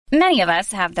Many of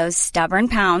us have those stubborn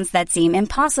pounds that seem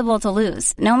impossible to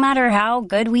lose, no matter how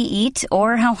good we eat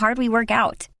or how hard we work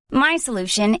out. My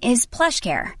solution is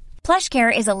PlushCare.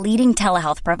 PlushCare is a leading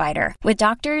telehealth provider with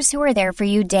doctors who are there for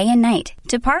you day and night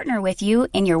to partner with you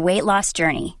in your weight loss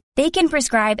journey. They can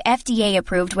prescribe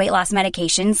FDA-approved weight loss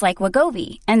medications like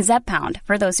Wegovy and Zepbound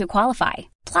for those who qualify.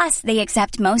 Plus, they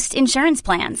accept most insurance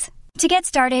plans. To get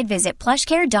started, visit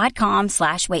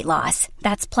plushcare.com/weightloss.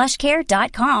 That's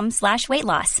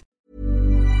plushcare.com/weightloss.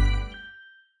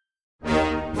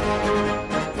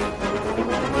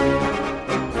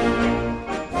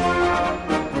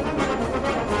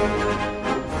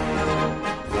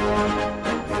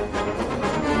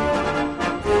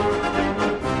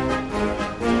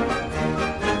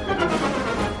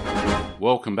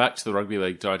 Welcome back to the Rugby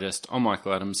League Digest. I'm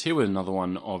Michael Adams, here with another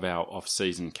one of our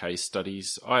off-season case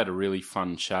studies. I had a really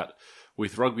fun chat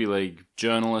with Rugby League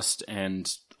journalist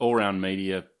and all-round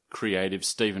media creative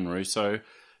Stephen Russo.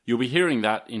 You'll be hearing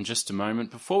that in just a moment.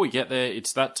 Before we get there,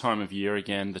 it's that time of year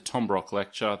again, the Tom Brock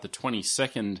Lecture, the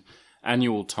 22nd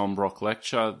annual Tom Brock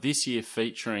Lecture, this year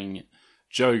featuring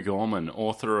Joe Gorman,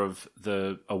 author of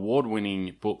the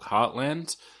award-winning book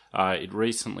Heartland. It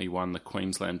recently won the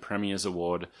Queensland Premier's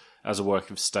Award as a work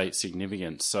of state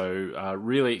significance. So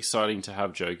really exciting to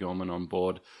have Joe Gorman on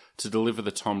board to deliver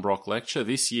the Tom Brock Lecture.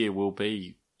 This year will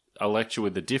be a lecture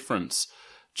with a difference.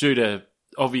 Due to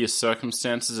obvious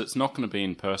circumstances, it's not going to be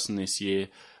in person this year,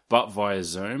 but via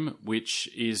Zoom, which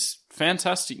is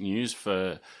fantastic news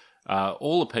for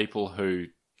all the people who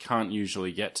can't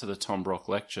usually get to the Tom Brock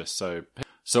Lecture. So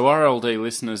RLD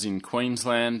listeners in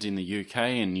Queensland, in the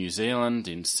UK, in New Zealand,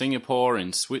 in Singapore,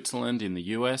 in Switzerland, in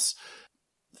the US,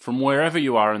 from wherever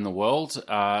you are in the world,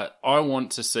 I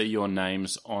want to see your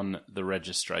names on the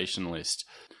registration list.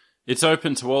 It's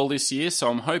open to all this year, so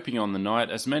I'm hoping on the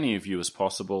night as many of you as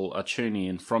possible are tuning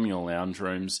in from your lounge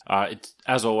rooms.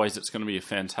 As always, it's going to be a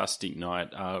fantastic night.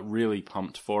 Really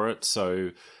pumped for it.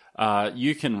 So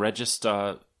you can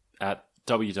register at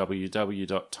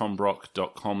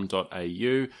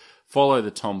www.tombrock.com.au. Follow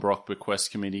the Tom Brock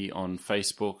Bequest Committee on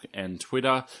Facebook and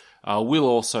Twitter. We'll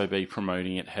also be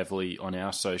promoting it heavily on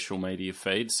our social media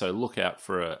feed, so look out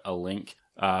for a link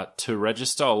to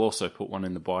register. I'll also put one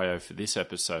in the bio for this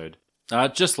episode.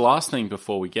 Just last thing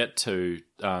before we get to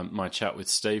my chat with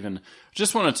Stephen,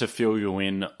 just wanted to fill you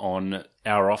in on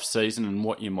our off-season and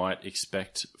what you might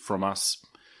expect from us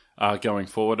going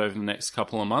forward over the next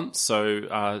couple of months. So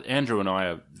Andrew and I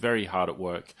are very hard at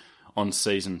work on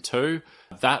Season 2.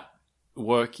 That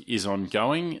work is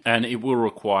ongoing and it will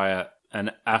require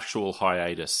an actual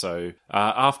hiatus. So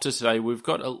after today, we've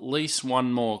got at least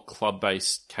one more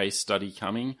club-based case study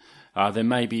coming. There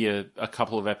may be a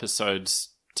couple of episodes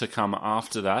to come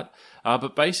after that.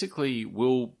 But basically,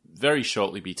 we'll very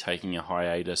shortly be taking a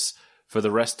hiatus for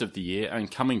the rest of the year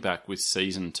and coming back with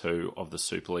Season 2 of the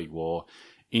Super League War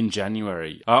in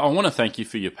January. I want to thank you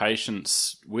for your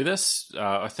patience with us.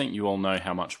 I think you all know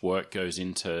how much work goes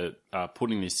into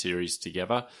putting this series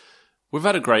together. We've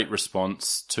had a great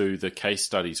response to the case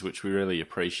studies, which we really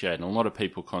appreciate, and a lot of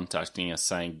people contacting us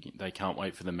saying they can't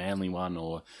wait for the Manly one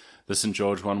or the St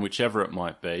George one, whichever it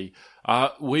might be.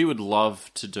 We would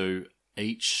love to do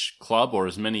each club or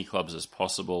as many clubs as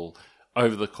possible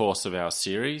over the course of our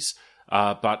series,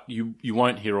 but you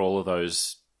won't hear all of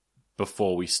those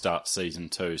before we start Season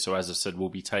 2. So as I said, we'll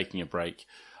be taking a break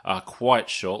quite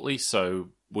shortly so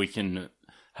we can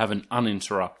have an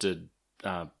uninterrupted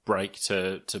break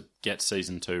to get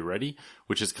Season 2 ready,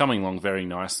 which is coming along very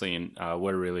nicely, and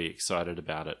we're really excited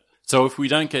about it. So if we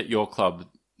don't get your club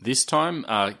this time,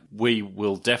 we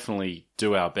will definitely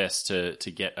do our best to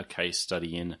get a case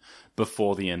study in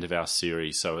before the end of our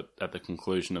series. So at the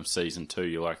conclusion of Season 2,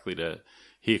 you're likely to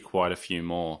hear quite a few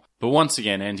more. But once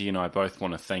again, Andy and I both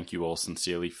want to thank you all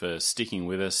sincerely for sticking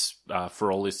with us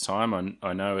for all this time.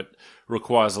 I know it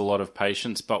requires a lot of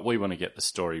patience, but we want to get the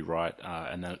story right,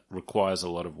 and that requires a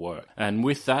lot of work. And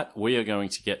with that, we are going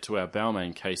to get to our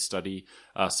Balmain case study.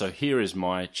 So here is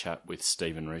my chat with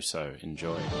Stephen Russo.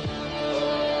 Enjoy.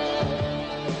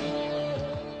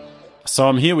 So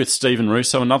I'm here with Stephen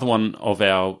Russo, another one of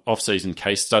our off-season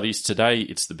case studies. Today,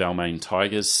 it's the Balmain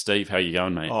Tigers. Steve, how you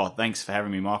going, mate? Oh, thanks for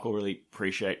having me, Michael. Really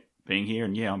appreciate being here.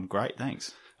 And yeah, I'm great.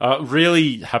 Thanks.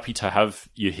 Really happy to have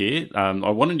you here. I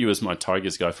wanted you as my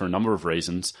Tigers guy for a number of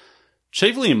reasons.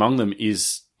 Chiefly among them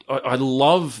is I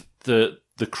love the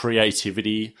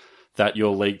creativity that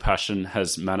your league passion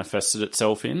has manifested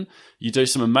itself in. You do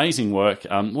some amazing work.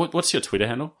 What's your Twitter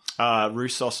handle?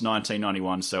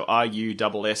 Russos1991, so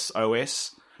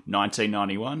RUSSOS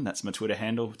 1991. That's my Twitter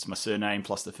handle. It's my surname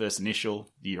plus the first initial,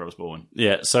 the year I was born.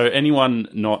 Yeah, so anyone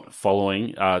not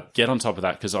following, get on top of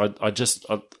that, because I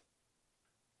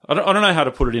don't know how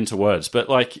to put it into words, but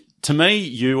like, to me,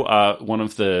 you are one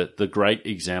of the great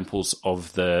examples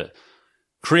of the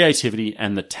creativity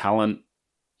and the talent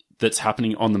that's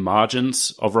happening on the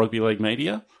margins of rugby league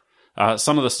media.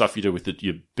 Some of the stuff you do with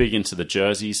you're big into the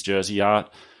jerseys, jersey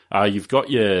art. You've got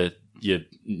your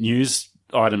news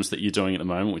items that you're doing at the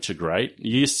moment, which are great.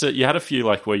 You had a few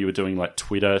like where you were doing like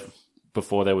Twitter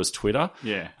before there was Twitter.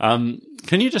 Yeah.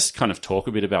 Can you just kind of talk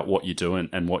a bit about what you do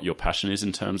and what your passion is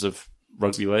in terms of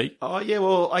rugby league? Oh, yeah,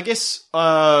 well, I guess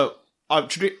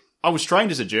I was trained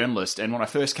as a journalist, and when I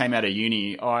first came out of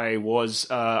uni, I was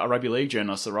a rugby league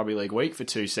journalist at Rugby League Week for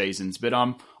 2 seasons. But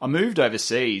I moved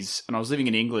overseas, and I was living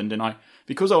in England, and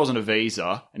because I was on a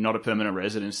visa and not a permanent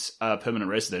resident,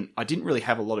 I didn't really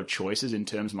have a lot of choices in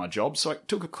terms of my jobs. So I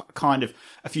took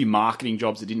a few marketing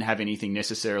jobs that didn't have anything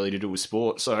necessarily to do with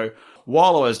sport. So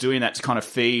while I was doing that to kind of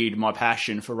feed my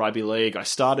passion for rugby league, I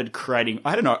started creating.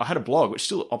 I had a blog which is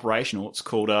still operational. It's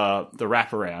called The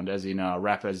Wraparound, as in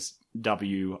rap as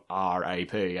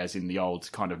WRAP, as in the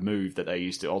old kind of move that they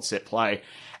used to, old set play.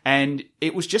 And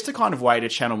it was just a kind of way to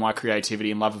channel my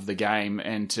creativity and love of the game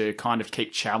and to kind of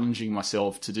keep challenging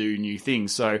myself to do new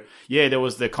things. So yeah, there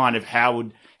was the kind of how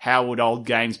would old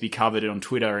games be covered on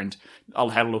Twitter, and I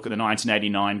had a look at the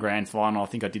 1989 grand final. I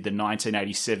think I did the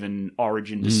 1987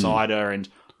 Origin decider and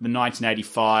the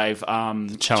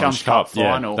 1985 Challenge Cup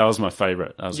final. Yeah, that was my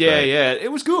favourite. Yeah,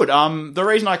 it was good. The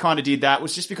reason I kind of did that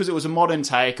was just because it was a modern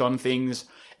take on things.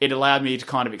 It allowed me to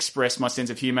kind of express my sense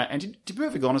of humour. And to be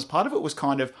perfectly honest, part of it was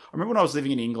kind of, I remember when I was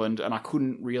living in England and I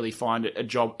couldn't really find a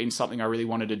job in something I really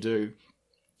wanted to do.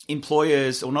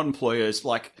 Employers, or not employers,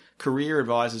 like career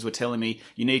advisors were telling me,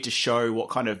 you need to show what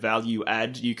kind of value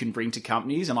add you can bring to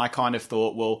companies. And I kind of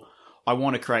thought, well, I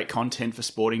want to create content for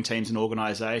sporting teams and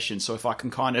organisations. So if I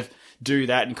can kind of do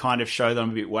that and kind of show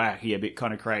them a bit wacky, a bit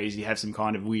kind of crazy, have some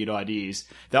kind of weird ideas,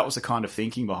 that was the kind of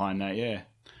thinking behind that, yeah.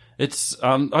 It's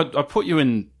I put you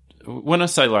in, when I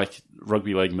say like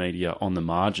rugby league media on the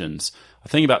margins, I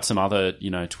think about some other,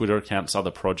 Twitter accounts,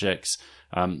 other projects.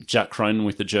 Jack Cronin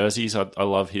with the jerseys, I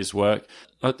love his work.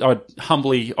 I'd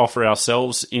humbly offer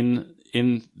ourselves in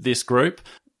this group.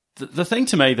 The thing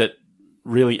to me that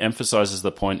really emphasises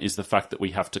the point is the fact that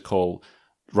we have to call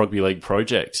Rugby League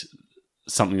Project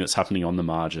something that's happening on the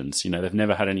margins. They've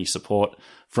never had any support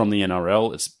from the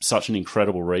NRL. It's such an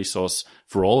incredible resource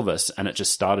for all of us, and it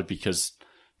just started because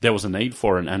there was a need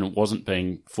for it, and it wasn't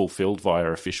being fulfilled via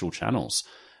official channels.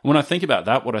 And when I think about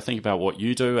that, what I think about what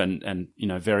you do and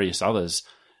various others,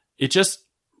 it just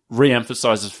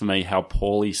re-emphasises for me how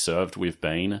poorly served we've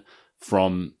been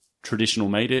from traditional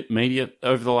media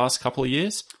over the last couple of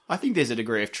years. I think there's a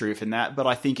degree of truth in that, but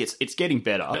I think it's getting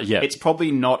better. Yeah. It's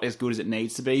probably not as good as it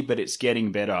needs to be, but it's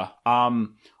getting better.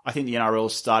 I think the NRL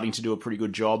is starting to do a pretty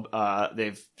good job.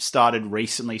 They've started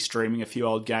recently streaming a few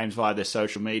old games via their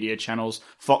social media channels.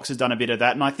 Fox has done a bit of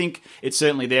that, and I think it's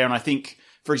certainly there. And I think,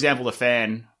 for example, The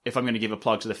Fan, if I'm going to give a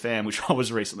plug to The Fan, which I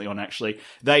was recently on actually,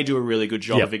 they do a really good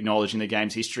job of acknowledging the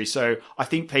game's history. So I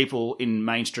think people in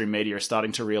mainstream media are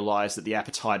starting to realise that the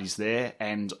appetite is there,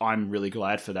 and I'm really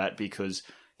glad for that, because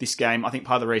this game, I think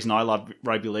part of the reason I love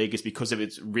rugby league is because of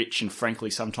its rich and frankly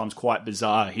sometimes quite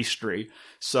bizarre history.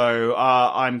 So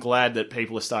I'm glad that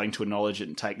people are starting to acknowledge it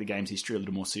and take the game's history a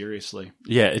little more seriously.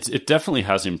 Yeah, it definitely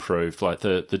has improved. Like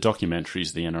the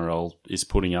documentaries the NRL is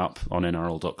putting up on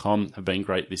NRL.com have been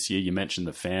great this year. You mentioned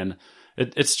The Fan.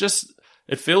 It's just,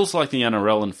 it feels like the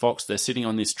NRL and Fox, they're sitting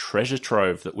on this treasure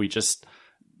trove that we just,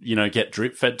 get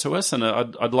drip fed to us. And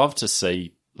I'd love to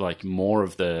see like more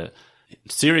of the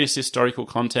serious historical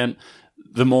content,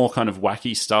 the more kind of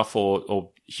wacky stuff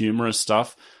or humorous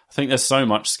stuff. I think there's so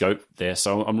much scope there.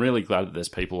 So I'm really glad that there's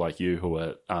people like you who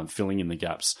are filling in the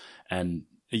gaps, and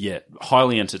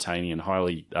highly entertaining and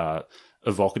highly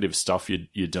evocative stuff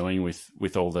you're doing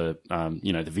with all the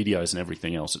the videos and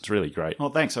everything else. It's really great. Well,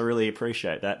 thanks. I really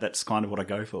appreciate that. That's kind of what I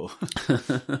go for.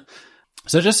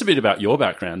 So just a bit about your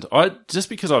background.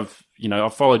 Because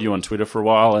I've followed you on Twitter for a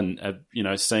while and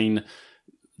seen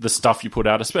the stuff you put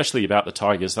out, especially about the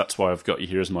Tigers. That's why I've got you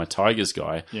here as my Tigers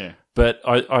guy. Yeah. But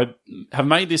I have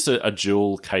made this a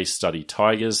dual case study,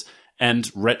 Tigers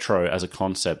and retro as a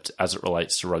concept as it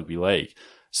relates to rugby league.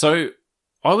 So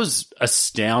I was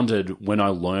astounded when I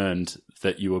learned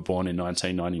that you were born in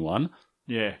 1991.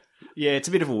 Yeah. Yeah, it's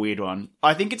a bit of a weird one.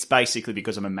 I think it's basically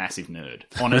because I'm a massive nerd,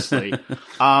 honestly.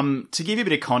 To give you a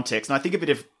bit of context, and I think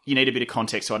you need a bit of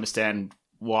context to understand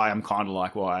why I'm kind of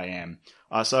like why I am.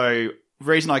 So the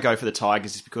reason I go for the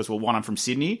Tigers is because, well, one, I'm from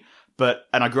Sydney,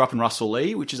 And I grew up in Russell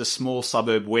Lea, which is a small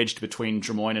suburb wedged between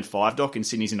Drummoyne and Five Dock in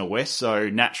Sydney's inner west. So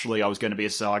naturally, I was going to be a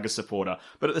Tigers supporter.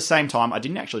 But at the same time, I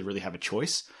didn't actually really have a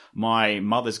choice. My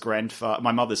mother's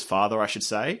father, I should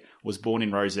say, was born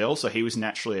in Rozelle, so he was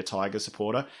naturally a Tigers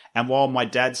supporter. And while my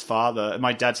dad's father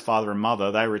and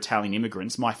mother, they were Italian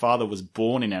immigrants, my father was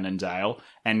born in Annandale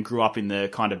and grew up in the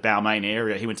kind of Balmain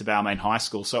area. He went to Balmain High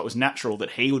School, so it was natural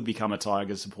that he would become a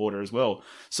Tigers supporter as well.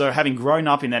 So having grown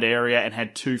up in that area and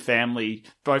had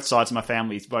both sides of my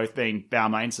families both being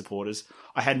Balmain supporters,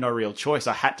 I had no real choice.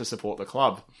 I had to support the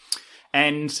club.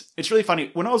 And it's really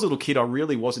funny. When I was a little kid, I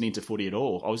really wasn't into footy at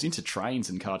all. I was into trains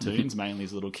and cartoons mainly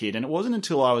as a little kid. And it wasn't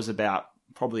until I was about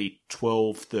probably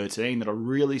 12, 13 that I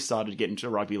really started to get into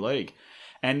rugby league.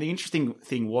 And the interesting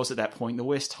thing was at that point, the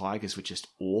West Tigers were just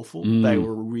awful. They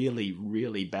were a really,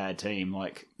 really bad team.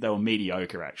 Like, they were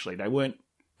mediocre, actually. They weren't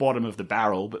bottom of the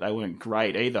barrel, but they weren't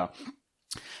great either.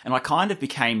 And I kind of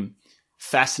became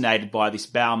fascinated by this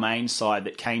Balmain side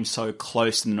that came so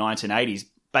close in the 1980s.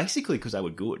 Basically because they were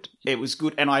good. It was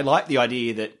good. And I liked the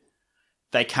idea that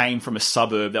they came from a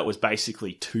suburb that was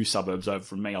basically 2 suburbs over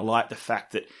from me. I liked the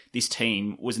fact that this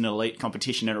team was an elite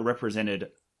competition and it represented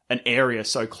an area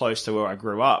so close to where I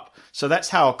grew up. So that's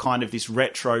how kind of this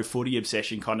retro footy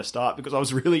obsession kind of started, because I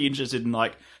was really interested in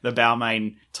like the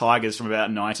Balmain Tigers from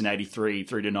about 1983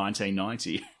 through to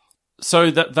 1990.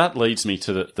 So that leads me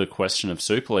to the question of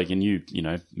Super League, and you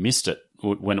missed it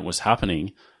when it was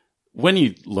happening. When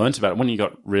you learnt about it, when you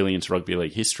got really into rugby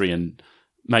league history and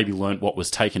maybe learnt what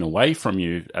was taken away from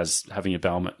you as having a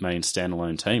Balmain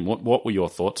standalone team, what were your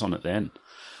thoughts on it then?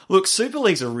 Look, Super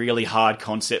League's a really hard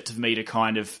concept of me to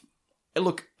kind of...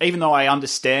 Look, even though I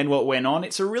understand what went on,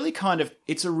 it's a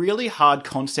really hard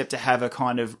concept to have a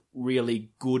kind of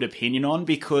really good opinion on,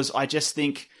 because I just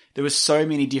think there were so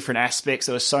many different aspects,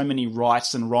 there were so many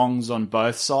rights and wrongs on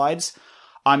both sides.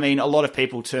 I mean, a lot of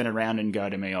people turn around and go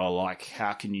to me, oh, like,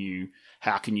 how can you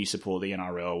support the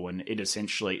NRL when it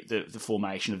essentially, the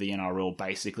formation of the NRL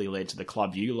basically led to the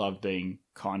club you love being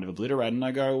kind of obliterated? And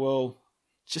I go, well,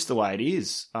 it's just the way it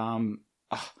is.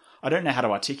 I don't know how to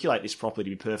articulate this properly,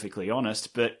 to be perfectly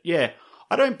honest, but yeah,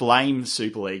 I don't blame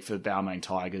Super League for Balmain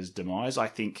Tigers' demise. I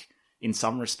think in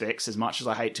some respects, as much as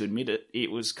I hate to admit it,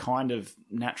 it was kind of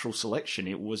natural selection.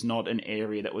 It was not an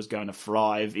area that was going to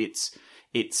thrive.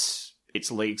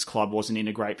 Its league's club wasn't in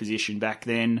a great position back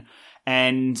then.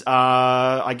 And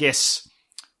I guess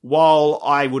while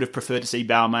I would have preferred to see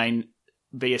Balmain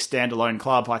be a standalone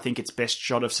club, I think its best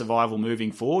shot of survival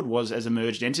moving forward was as a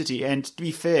merged entity. And to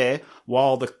be fair,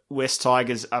 while the West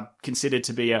Tigers are considered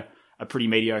to be a pretty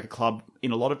mediocre club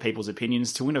in a lot of people's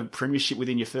opinions, to win a premiership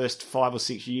within your first 5 or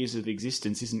 6 years of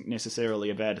existence isn't necessarily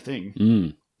a bad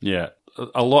thing. Yeah,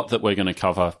 a lot that we're going to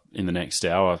cover in the next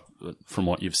hour from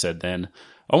what you've said then.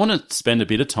 I want to spend a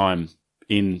bit of time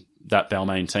in that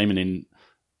Balmain team and in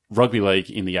rugby league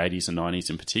in the 80s and 90s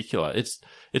in particular.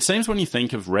 It seems when you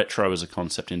think of retro as a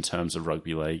concept in terms of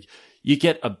rugby league, you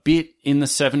get a bit in the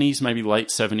 70s, maybe late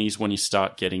 70s, when you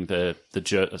start getting the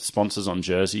sponsors on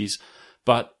jerseys.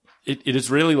 But it is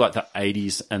really like the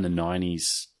 80s and the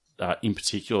 90s in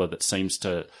particular that seems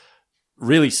to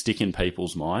really stick in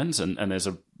people's minds. And there's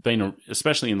been,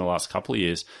 especially in the last couple of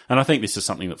years, and I think this is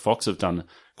something that Fox have done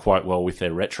quite well with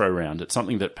their retro round. It's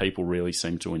something that people really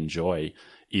seem to enjoy,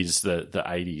 is the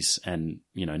 80s, and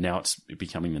now it's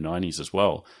becoming the 90s as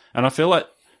well. And I feel like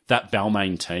that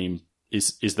Balmain team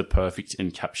is the perfect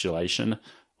encapsulation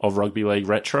of rugby league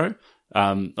retro.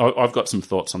 I've got some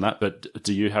thoughts on that, but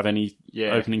do you have any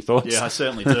opening thoughts? Yeah, I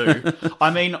certainly do. I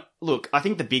mean, look, I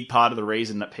think the big part of the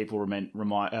reason that people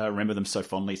remember them so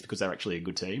fondly is because they're actually a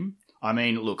good team. I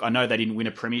mean, look, I know they didn't win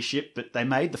a premiership, but they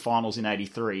made the finals in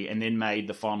 83 and then made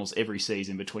the finals every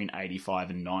season between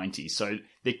 85 and 90. So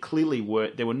they clearly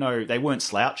they weren't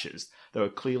slouches. They were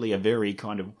clearly a very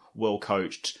kind of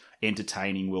well-coached,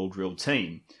 entertaining, well-drilled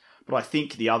team. But I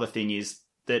think the other thing is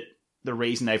that the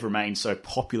reason they've remained so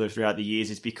popular throughout the years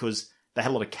is because they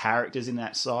had a lot of characters in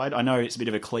that side. I know it's a bit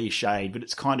of a cliche, but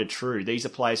it's kind of true. These are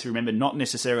players who remember not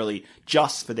necessarily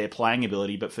just for their playing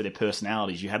ability, but for their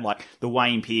personalities. You had like the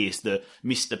Wayne Pearce, the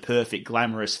Mr. Perfect,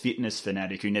 glamorous fitness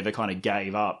fanatic who never kind of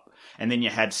gave up. And then you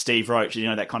had Steve Roach,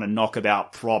 that kind of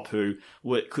knockabout prop who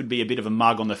could be a bit of a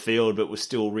mug on the field, but was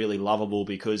still really lovable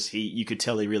because you could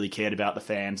tell he really cared about the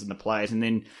fans and the players. And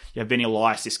then you have Benny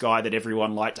Elias, this guy that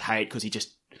everyone liked to hate because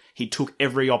he took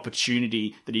every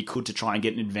opportunity that he could to try and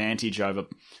get an advantage over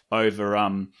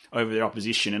their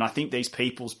opposition. And I think these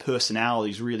people's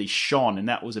personalities really shone, and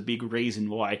that was a big reason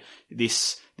why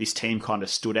this team kind of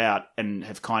stood out and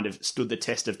have kind of stood the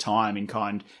test of time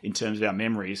in terms of our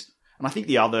memories. And I think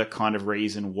the other kind of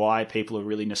reason why people are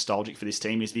really nostalgic for this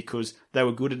team is because they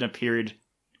were good in a period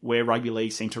where rugby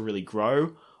league seemed to really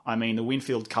grow. I mean, the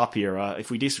Winfield Cup era, if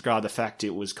we disregard the fact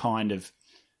it was kind of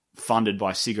funded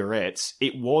by cigarettes,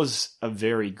 it was a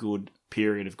very good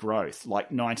period of growth.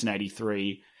 Like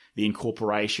 1983, the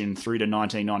incorporation through to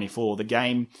 1994, the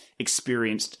game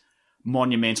experienced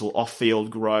monumental off-field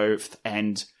growth,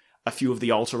 and a few of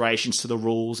the alterations to the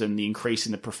rules and the increase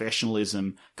in the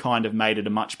professionalism kind of made it a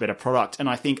much better product. And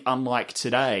I think unlike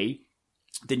today,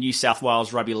 the New South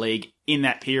Wales Rugby League in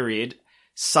that period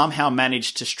somehow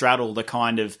managed to straddle the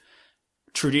kind of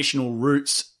traditional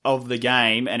roots of the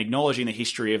game and acknowledging the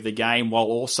history of the game while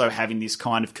also having this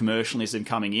kind of commercialism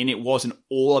coming in. It wasn't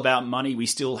all about money. We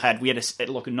had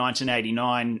a look in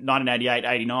 1988,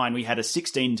 89, we had a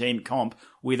 16-team comp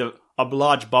with a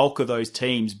large bulk of those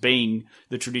teams being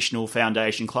the traditional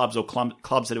foundation clubs or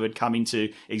clubs that had come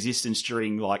into existence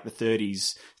during like the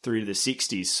 30s through to the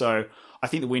 60s. So I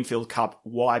think the Winfield Cup,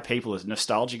 why people are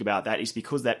nostalgic about that is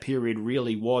because that period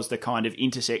really was the kind of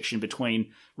intersection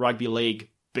between rugby league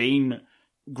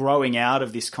growing out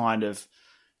of this kind of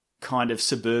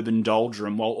suburban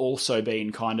doldrum while also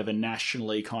being kind of a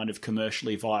nationally kind of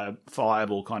commercially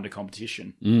viable kind of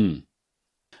competition. Mm.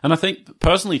 And I think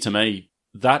personally to me,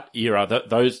 that era,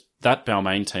 that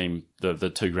Balmain team, the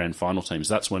two grand final teams,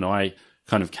 that's when I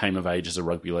kind of came of age as a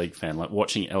rugby league fan, like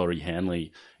watching Ellery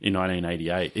Hanley in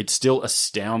 1988. It still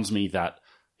astounds me that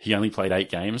he only played 8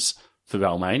 games for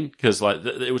Balmain, because like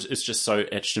it's just so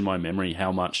etched in my memory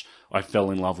how much I fell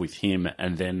in love with him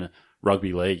and then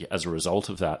rugby league as a result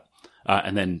of that.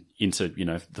 And then into,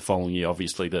 the following year,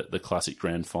 obviously the classic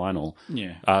grand final.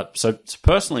 Yeah. So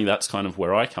personally, that's kind of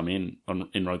where I come in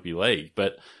rugby league.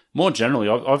 But more generally,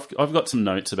 I've got some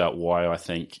notes about why I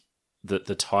think that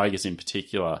the Tigers in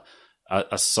particular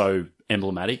are so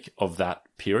emblematic of that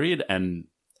period and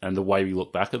the way we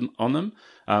look back on them.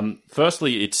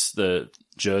 Firstly, it's the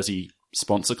jersey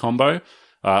sponsor combo.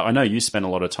 I know you spent a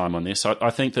lot of time on this. I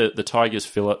think that the Tigers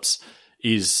Phillips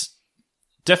is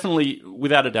definitely,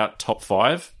 without a doubt, top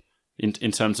 5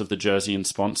 in terms of the jersey and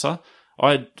sponsor.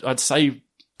 I'd say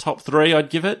top 3. I'd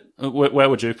give it. Where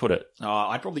would you put it?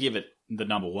 I'd probably give it the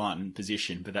number 1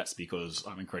 position, but that's because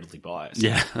I'm incredibly biased.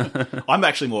 Yeah. I'm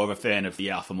actually more of a fan of the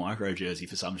Alpha Micro jersey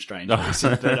for some strange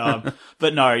reason.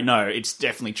 But no, it's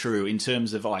definitely true. In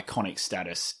terms of iconic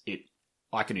status,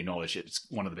 I can acknowledge it's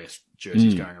one of the best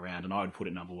jerseys going around, and I would put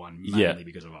it number 1 mainly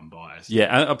because of unbiased.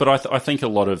 Yeah, but I think a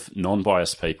lot of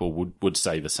non-biased people would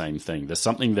say the same thing. There's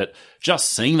something that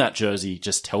just seeing that jersey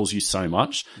just tells you so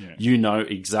much. Yeah. You know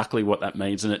exactly what that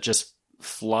means, and it just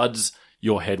floods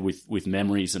your head with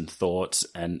memories and thoughts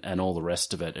and all the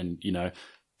rest of it. And,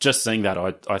 just seeing that,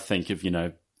 I think of,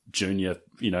 Junior,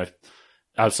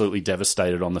 absolutely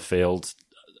devastated on the field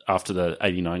after the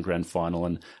 89 grand final.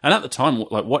 And at the time,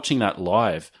 like watching that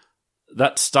live,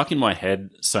 that stuck in my head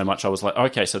so much. I was like,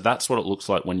 okay, so that's what it looks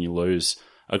like when you lose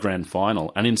a grand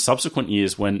final. And in subsequent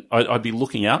years when I'd be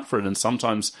looking out for it, and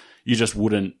sometimes you just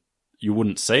wouldn't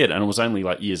see it. And it was only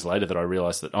like years later that I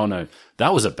realized that, oh no,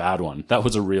 that was a bad one. That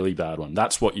was a really bad one.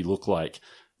 That's what you look like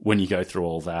when you go through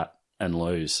all that and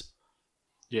lose.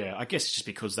 Yeah, I guess it's just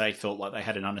because they felt like they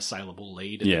had an unassailable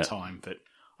lead at the time. But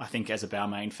I think as a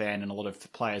Balmain fan, and a lot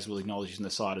of players will acknowledge in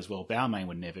the side as well, Balmain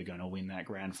were never going to win that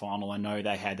grand final. I know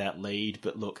they had that lead,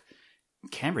 but look,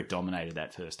 Canberra dominated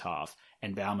that first half,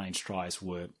 and Balmain's tries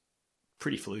were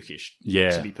pretty flukish,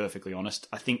 to be perfectly honest.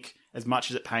 I think, as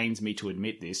much as it pains me to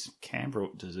admit this, Canberra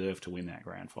deserved to win that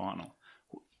grand final.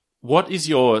 What is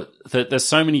there's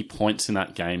so many points in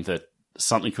that game that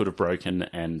something could have broken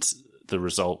and the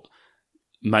result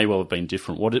may well have been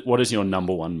different. What is your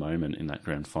number 1 moment in that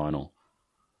grand final?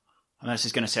 I know this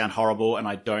is going to sound horrible, and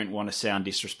I don't want to sound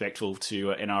disrespectful to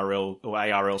NRL or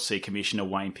ARLC Commissioner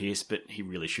Wayne Pearce, but he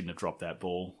really shouldn't have dropped that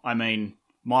ball. I mean,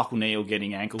 Michael Neal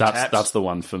getting ankle taps. That's the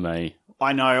one for me.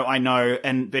 I know.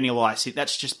 And Benny Elias,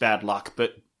 that's just bad luck.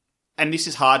 And this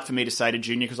is hard for me to say to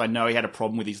Junior because I know he had a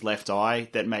problem with his left eye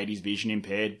that made his vision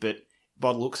impaired, but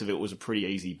by the looks of it, it was a pretty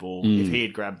easy ball. If he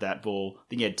had grabbed that ball, I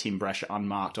think he had Tim Brasher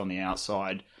unmarked on the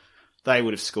outside, they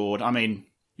would have scored. I mean,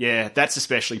 yeah, that's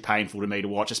especially painful to me to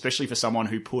watch, especially for someone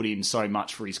who put in so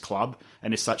much for his club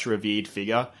and is such a revered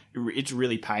figure. It's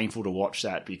really painful to watch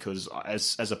that because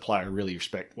as a player, I really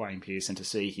respect Wayne Pearce, and to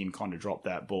see him kind of drop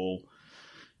that ball,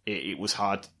 it was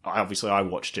hard. Obviously, I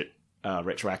watched it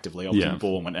retroactively. I wasn't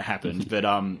born when it happened, but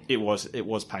it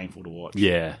was painful to watch.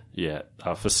 Yeah,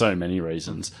 for so many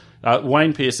reasons.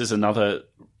 Wayne Pearce is another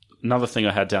thing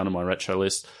I had down on my retro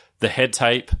list. The head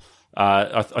tape.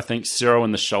 I think Ciro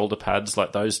and the shoulder pads,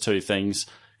 like those two things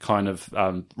kind of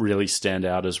really stand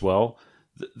out as well.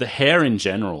 the hair in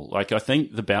general. Like, I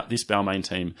think this Balmain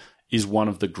team is one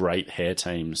of the great hair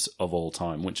teams of all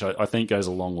time, which I think goes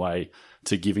a long way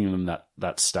to giving them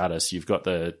that status. You've got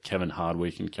the Kevin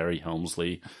Hardwick and Kerry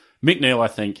Helmsley. Mick Neal, I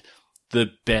think,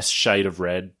 the best shade of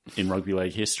red in rugby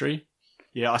league history.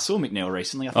 Yeah, I saw McNeil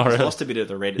recently. I think he's lost a bit of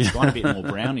the red. It's gone a bit more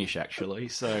brownish, actually.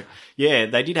 So, yeah,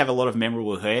 they did have a lot of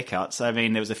memorable haircuts. I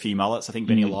mean, there was a few mullets. I think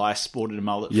Benny Elias sported a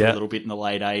mullet for a little bit in the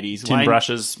late 80s. Tim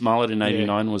Brash's mullet in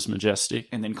 89 was majestic.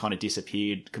 And then kind of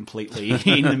disappeared completely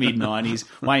in the mid-90s.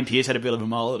 Wayne Pearce had a bit of a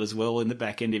mullet as well in the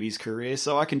back end of his career.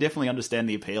 So I can definitely understand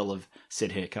the appeal of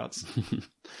said haircuts.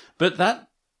 But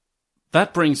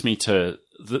that brings me to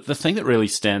the thing that really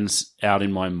stands out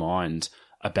in my mind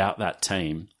about that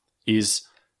team is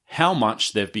how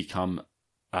much they've become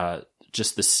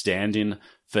just the stand-in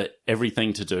for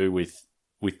everything to do with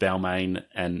Balmain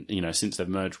and, since they've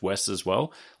merged West as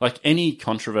well. Like, any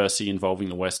controversy involving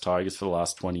the West Tigers for the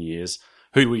last 20 years,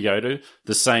 who do we go to?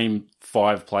 The same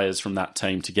 5 players from that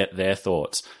team to get their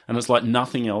thoughts. And it's like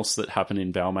nothing else that happened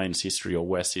in Balmain's history or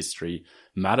West history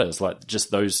matters. Like, just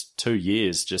those 2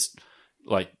 years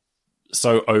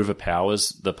so overpowers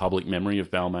the public memory of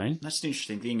Balmain. That's an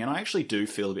interesting thing. And I actually do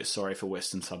feel a bit sorry for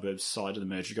Western Suburbs' side of the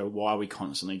merger. Go, why are we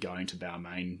constantly going to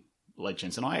Balmain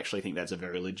legends? And I actually think that's a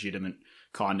very legitimate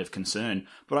kind of concern.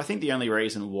 But I think the only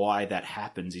reason why that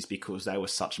happens is because they were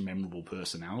such memorable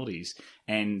personalities.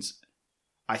 And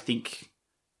I think,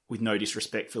 with no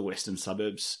disrespect for Western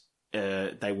Suburbs,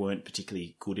 they weren't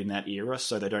particularly good in that era,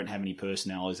 so they don't have any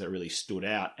personalities that really stood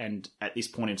out. And at this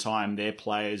point in time, they're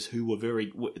players who were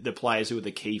the players who were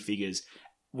the key figures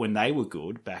when they were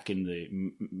good back in the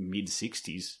mid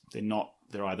 60s.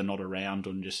 They're either not around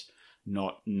or just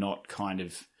not kind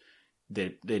of.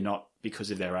 They're not,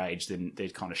 because of their age, then they're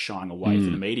kind of shying away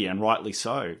from the media, and rightly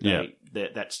so.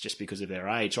 That's just because of their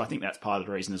age. So I think that's part of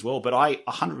the reason as well. But I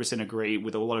 100% agree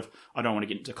with a lot of. I don't want to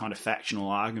get into kind of factional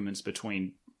arguments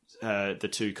between the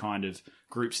two kind of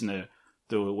groups in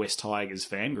the West Tigers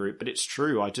fan group, but it's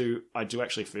true. I do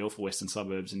actually feel for Western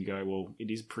Suburbs and go, well,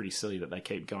 it is pretty silly that they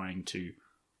keep going to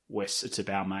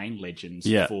Balmain legends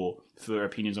for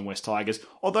opinions on West Tigers.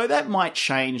 Although that might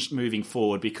change moving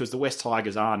forward, because the West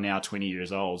Tigers are now 20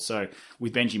 years old. So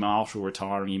with Benji Marshall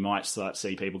retiring, you might start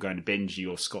see people going to Benji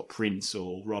or Scott Prince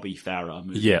or Robbie Farah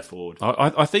moving forward.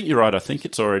 I think you're right. I think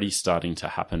it's already starting to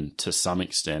happen to some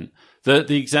extent.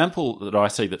 The example that I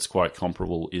see that's quite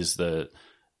comparable is the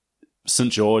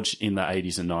St. George in the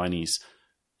 80s and 90s.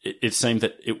 It seemed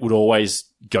that it would always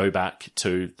go back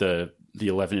to the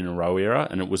 11 in a row era,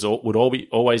 and it would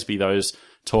always be those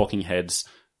talking heads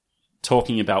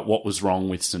talking about what was wrong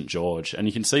with St. George. And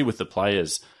you can see with the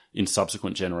players in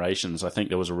subsequent generations, I think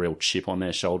there was a real chip on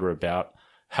their shoulder about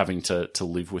having to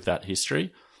live with that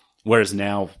history. Whereas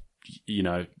now,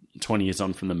 20 years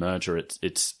on from the merger,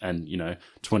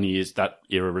 20 years, that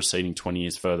era receding 20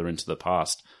 years further into the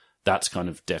past, that's kind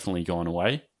of definitely gone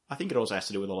away. I think it also has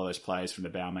to do with a lot of those players from the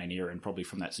Balmain era, and probably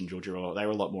from that St. George era. They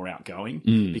were a lot more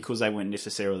outgoing because they weren't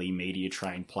necessarily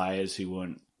media-trained players who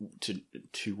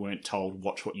weren't told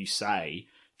watch what you say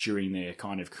during their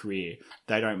kind of career.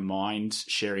 They don't mind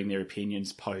sharing their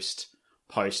opinions post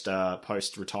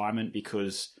retirement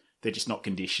because they're just not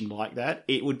conditioned like that.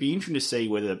 It would be interesting to see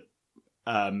whether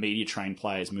media-trained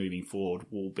players moving forward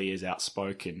will be as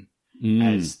outspoken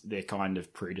as their kind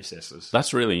of predecessors.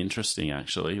 That's really interesting,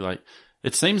 actually. Like,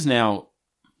 it seems now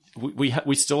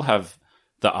we still have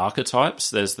the archetypes.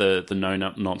 There's the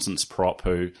no-nonsense prop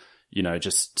who,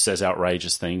 just says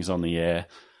outrageous things on the air.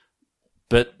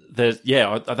 But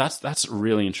that's a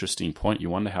really interesting point.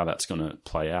 You wonder how that's going to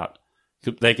play out.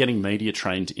 They're getting media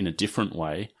trained in a different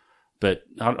way, but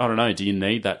I don't know. Do you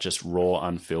need that just raw,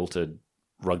 unfiltered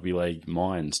rugby league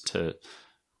mind to?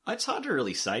 It's hard to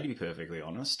really say, to be perfectly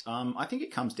honest. I think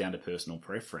it comes down to personal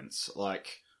preference.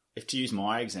 Like, if to use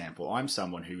my example, I'm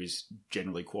someone who is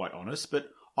generally quite honest, but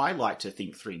I like to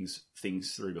think things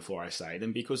through before I say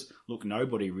them, because look,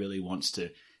 nobody really wants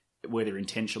to, whether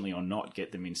intentionally or not,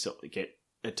 get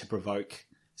to provoke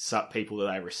people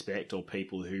that they respect or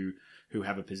people who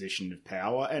have a position of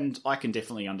power. And I can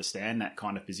definitely understand that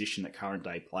kind of position that current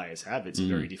day players have. It's a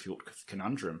very difficult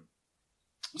conundrum.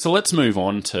 So let's move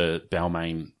on to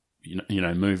Balmain,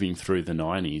 moving through the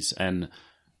 90s. And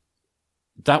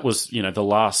that was, the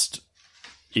last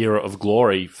era of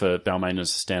glory for Balmain as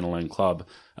a standalone club.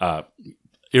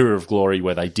 Era of glory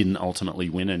where they didn't ultimately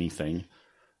win anything.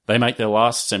 They make their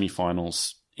last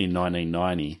semi-finals in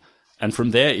 1990. And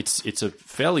from there, it's a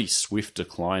fairly swift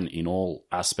decline in all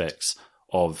aspects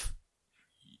of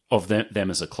them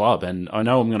as a club. And I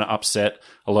know I'm going to upset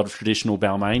a lot of traditional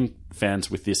Balmain fans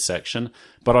with this section,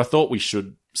 but I thought we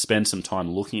should spend some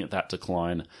time looking at that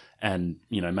decline and,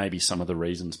 maybe some of the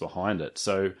reasons behind it.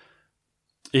 So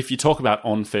if you talk about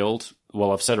on-field,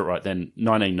 well, I've said it right then,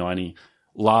 1990,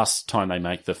 last time they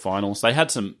make the finals, they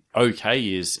had some okay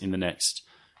years in the next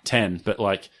 10, but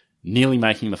nearly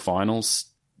making the finals,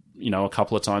 a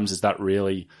couple of times, is that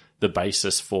really the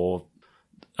basis for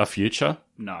a future?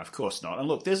 No, of course not. And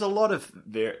look, there's a lot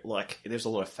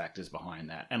of factors behind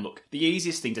that. And look, the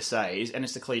easiest thing to say is, and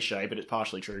it's a cliche, but it's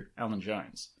partially true, Alan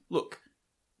Jones. Look,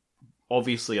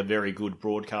 obviously a very good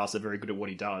broadcaster, very good at what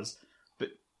he does, but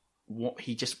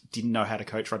he just didn't know how to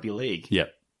coach rugby league.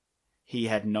 Yep. He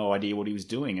had no idea what he was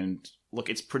doing. And look,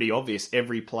 it's pretty obvious.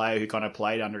 Every player who kind of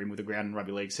played under him with the ground in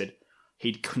rugby league said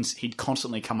he'd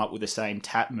constantly come up with the same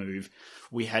tap move.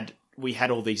 We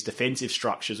had all these defensive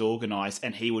structures organised,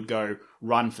 and he would go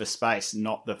run for space,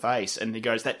 not the face. And he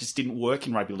goes, that just didn't work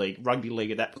in rugby league. Rugby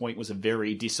league at that point was a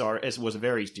very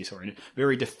disoriented,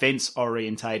 very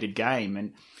defence-orientated game,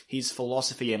 and his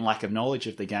philosophy and lack of knowledge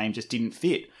of the game just didn't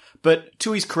fit. But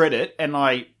to his credit, and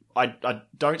I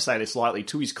don't say this lightly,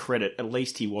 to his credit, at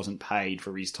least he wasn't paid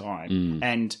for his time.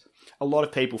 And a lot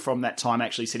of people from that time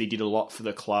actually said he did a lot for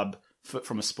the club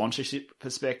from a sponsorship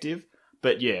perspective.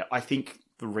 But yeah, I think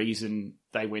the reason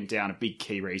they went down, a big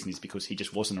key reason, is because he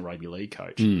just wasn't a rugby league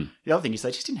coach. The other thing is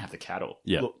they just didn't have the cattle.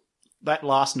 Yeah. Look, that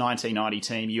last 1990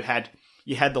 team, you had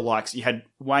the likes, you had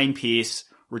Wayne Pearce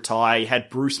retire, you had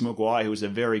Bruce Maguire, who was a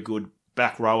very good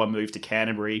back rower, moved to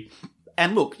Canterbury.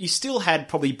 And look, you still had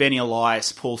probably Benny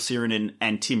Elias, Paul Sirinen,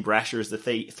 and Tim Brasher as the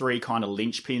three kind of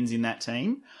linchpins in that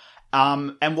team.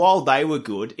 And while they were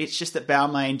good, it's just that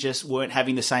Balmain just weren't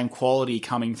having the same quality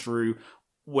coming through,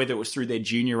 whether it was through their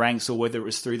junior ranks or whether it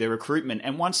was through their recruitment.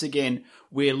 And once again,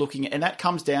 we're looking at, and that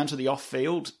comes down to the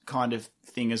off-field kind of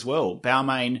thing as well.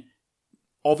 Balmain,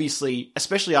 obviously,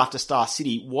 especially after Star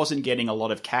City, wasn't getting a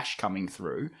lot of cash coming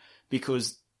through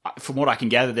because, from what I can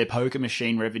gather, their poker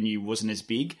machine revenue wasn't as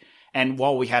big. And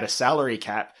while we had a salary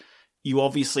cap, you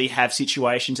obviously have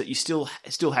situations that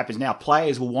still happens now.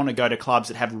 Players will want to go to clubs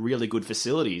that have really good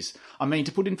facilities. I mean,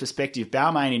 to put in perspective,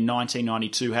 Balmain in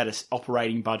 1992 had an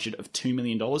operating budget of $2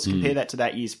 million. Compare that to the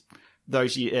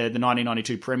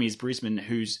 1992 Premiers Brisbane,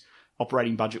 whose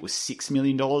operating budget was $6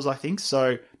 million, I think.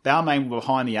 So Balmain were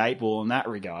behind the eight ball in that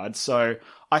regard. So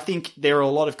I think there are a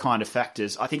lot of kind of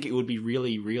factors. I think it would be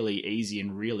really, really easy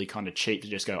and really kind of cheap to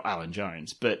just go Alan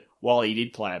Jones. But while he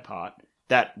did play a part,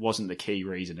 that wasn't the key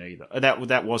reason either.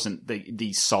 That wasn't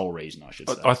the sole reason, I should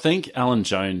say. I think Alan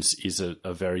Jones is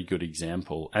a very good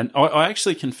example. And I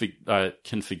actually can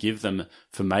forgive them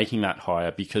for making that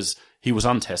hire because he was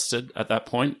untested at that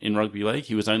point in rugby league.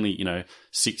 He was only,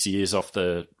 6 years off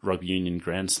the Rugby Union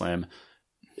Grand Slam.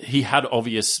 He had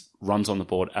obvious runs on the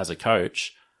board as a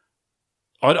coach.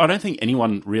 I don't think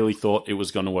anyone really thought it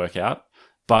was going to work out.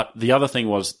 But the other thing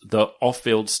was the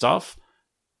off-field stuff.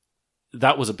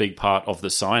 That was a big part of the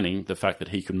signing, the fact that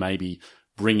he could maybe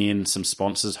bring in some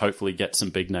sponsors, hopefully get some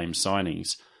big-name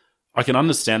signings. I can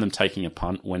understand them taking a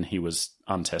punt when he was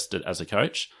untested as a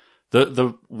coach.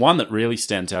 The one that really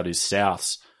stands out is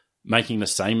Souths making the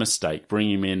same mistake,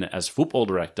 bringing him in as football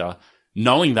director,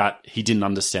 knowing that he didn't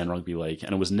understand rugby league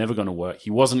and it was never going to work. He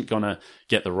wasn't going to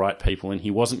get the right people in.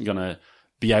 He wasn't going to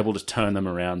be able to turn them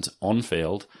around on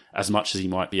field as much as he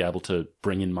might be able to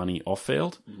bring in money off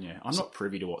field. Yeah, I'm not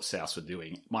privy to what Souths were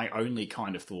doing. My only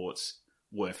kind of thoughts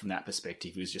were from that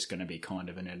perspective, he was just going to be kind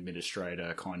of an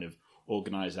administrator, kind of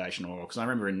organisation. Because I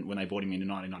remember when they brought him in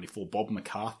 1994, Bob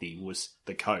McCarthy was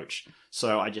the coach.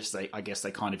 So I guess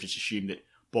they kind of just assumed that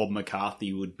Bob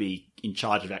McCarthy would be in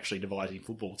charge of actually devising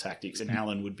football tactics, and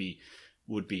Alan would be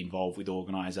involved with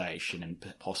organisation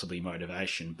and possibly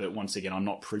motivation. But once again, I'm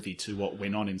not privy to what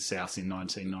went on in South in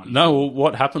 1990. No,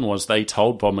 what happened was they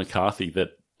told Bob McCarthy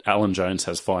that Alan Jones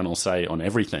has final say on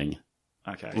everything.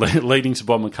 Okay. Leading to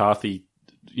Bob McCarthy,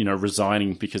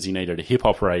 resigning because he needed a hip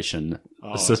operation,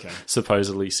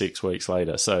 supposedly 6 weeks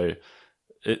later. So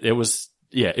it was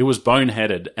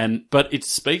boneheaded. But it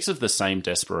speaks of the same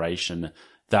desperation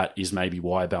that is maybe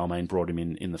why Balmain brought him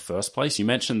in the first place. You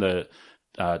mentioned the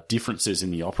differences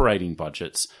in the operating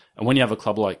budgets. And when you have a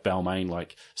club like Balmain,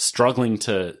 struggling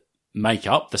to make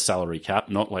up the salary cap,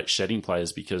 not shedding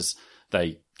players because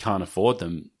they can't afford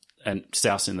them, and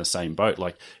South's in the same boat,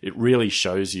 it really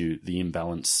shows you the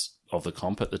imbalance of the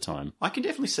comp at the time. I can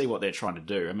definitely see what they're trying to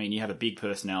do. I mean, you have a big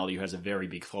personality who has a very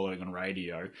big following on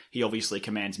radio. He obviously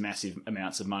commands massive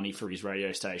amounts of money for his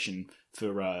radio station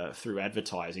through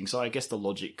advertising. So I guess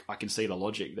I can see the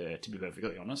logic there, to be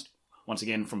perfectly honest. Once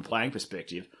again, from a playing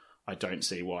perspective, I don't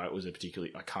see why it was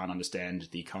I can't understand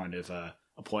the kind of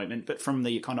appointment. But from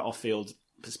the kind of off-field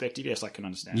perspective, yes, I can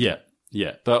understand. Yeah.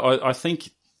 But I think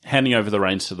handing over the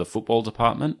reins to the football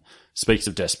department speaks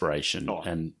of desperation. Oh.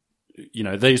 And,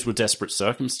 these were desperate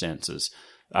circumstances.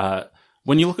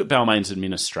 When you look at Balmain's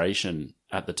administration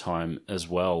at the time as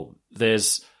well,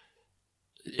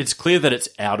 it's clear that it's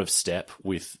out of step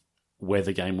with where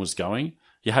the game was going.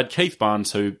 You had Keith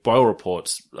Barnes, who, by all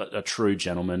reports, a true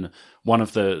gentleman, one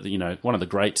of the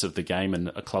greats of the game and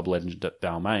a club legend at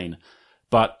Balmain.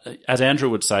 But as Andrew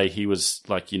would say, he was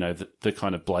like, the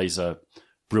kind of blazer,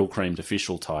 brill-creamed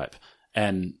official type.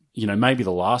 And, maybe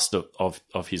the last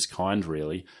of his kind,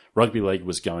 really. Rugby league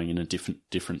was going in a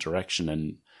different direction,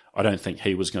 and I don't think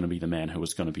he was going to be the man who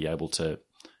was going to be able to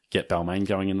get Balmain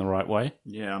going in the right way.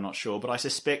 Yeah, I'm not sure, but I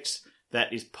suspect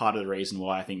that is part of the reason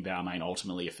why I think Balmain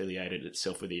ultimately affiliated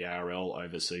itself with the ARL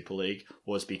over Super League,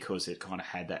 was because it kind of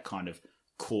had that kind of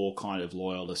core kind of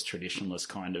loyalist, traditionalist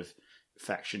kind of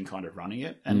faction kind of running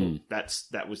it. And look,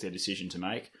 that was their decision to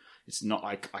make. It's not,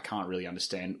 I can't really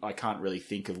understand. I can't really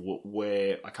think of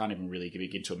where, I can't even really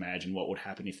begin to imagine what would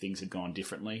happen if things had gone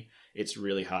differently. It's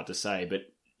really hard to say, but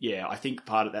yeah, I think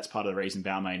that's part of the reason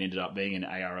Balmain ended up being an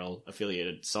ARL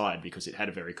affiliated side, because it had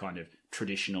a very kind of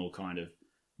traditional kind of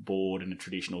board and a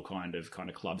traditional kind of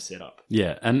club setup.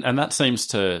 Yeah, and that seems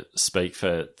to speak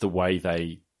for the way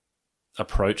they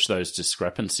approach those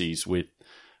discrepancies,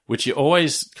 which you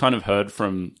always kind of heard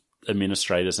from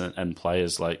administrators and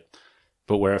players, like,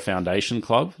 but we're a foundation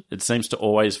club. It seems to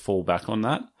always fall back on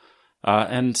that.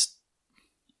 And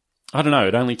I don't know,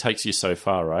 it only takes you so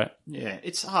far, right? Yeah,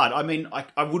 it's hard. I mean,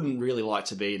 I wouldn't really like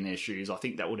to be in their shoes. I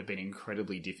think that would have been an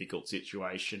incredibly difficult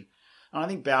situation. And I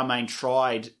think Balmain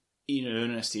tried in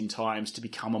earnest in times to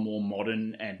become a more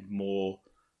modern and more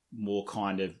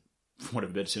kind of, for want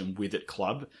of a better term, with it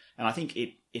club. And I think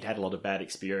it had a lot of bad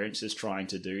experiences trying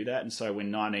to do that. And so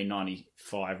when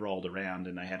 1995 rolled around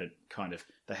and they had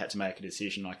to make a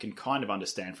decision, I can kind of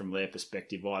understand from their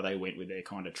perspective why they went with their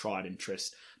kind of tried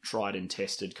and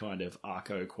tested kind of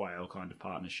Arco Quayle kind of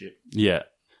partnership. Yeah.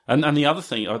 And the other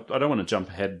thing, I don't want to jump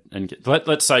ahead and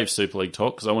let's save Super League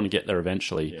talk, because I want to get there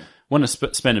eventually. Yeah. I want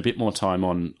to spend a bit more time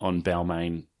on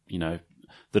Balmain,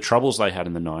 the troubles they had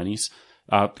in the 90s.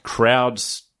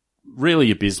 Crowds really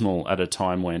abysmal at a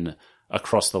time when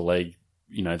across the league,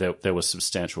 there was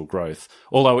substantial growth.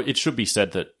 Although it should be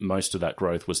said that most of that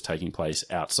growth was taking place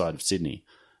outside of Sydney.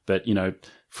 But,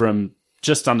 from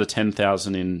just under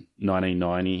 10,000 in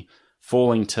 1990,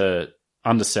 falling to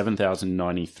under 7,000 in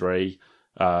 93,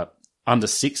 under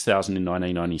 6,000 in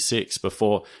 1996,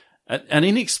 before an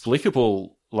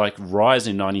inexplicable rise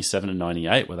in 97 and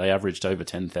 98, where they averaged over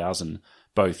 10,000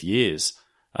 both years.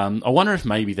 I wonder if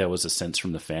maybe there was a sense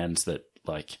from the fans that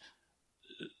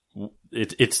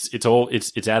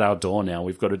it's at our door now.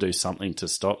 We've got to do something to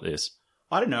stop this.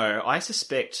 I don't know. I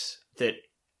suspect that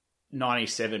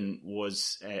 97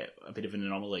 was a bit of an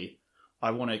anomaly.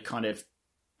 I want to kind of,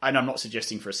 and I'm not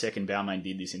suggesting for a second Balmain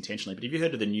did this intentionally, but have you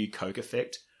heard of the new Coke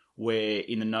effect, where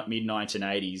in the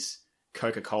mid-1980s,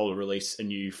 Coca-Cola released a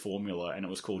new formula and it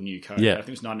was called New Coke. Yeah. I think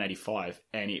it was 1985,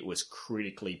 and it was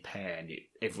critically panned.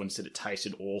 Everyone said it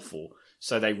tasted awful.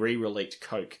 So they re-released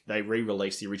Coke. They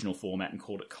re-released the original format and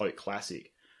called it Coke Classic.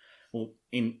 Well,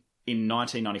 in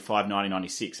 1995,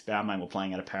 1996, Balmain were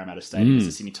playing at a Parramatta Stadium as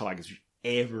the Sydney Tigers, which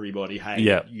everybody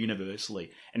hated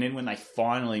universally. And then when they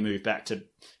finally moved back to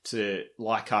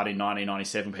Leichhardt in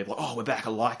 1997, people were like, oh, we're back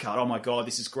at Leichhardt. Oh my God,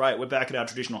 this is great. We're back at our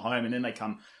traditional home. And then they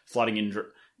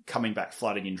coming back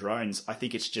flooding in drones. I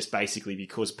think it's just basically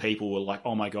because people were like,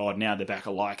 oh my God, now they're back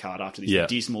at Leichhardt after this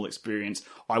dismal experience.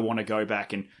 I want to go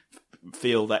back and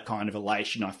feel that kind of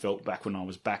elation I felt back when I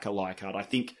was back at Leichhardt. I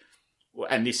think,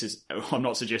 and I'm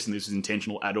not suggesting this is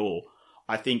intentional at all.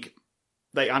 I think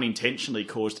they unintentionally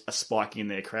caused a spike in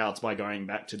their crowds by going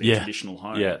back to their traditional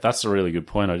home. Yeah, that's a really good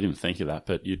point. I didn't think of that,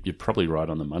 but you're probably right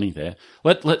on the money there.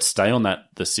 Let's stay on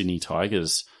the Sydney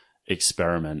Tigers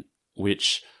experiment,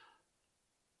 which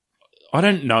I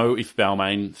don't know if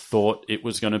Balmain thought it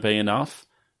was going to be enough.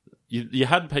 You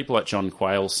had people like John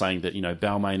Quayle saying that,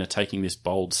 Balmain are taking this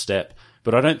bold step,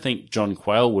 but I don't think John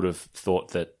Quayle would have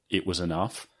thought that it was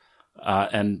enough.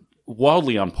 And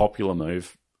wildly unpopular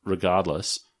move,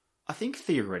 regardless. I think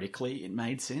theoretically it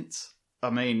made sense. I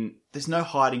mean, there's no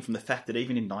hiding from the fact that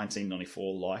even in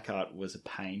 1994, Leichhardt was a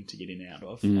pain to get in and out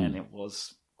of, and it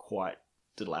was quite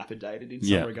dilapidated in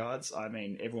some regards. I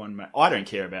mean, I don't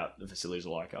care about the facilities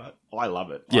of Leichhardt. I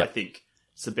love it. I think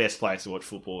it's the best place to watch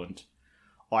football, and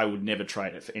I would never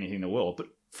trade it for anything in the world. But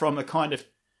from a kind of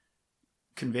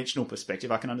conventional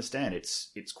perspective, I can understand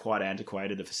it's quite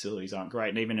antiquated. The facilities aren't great.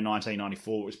 And even in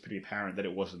 1994, it was pretty apparent that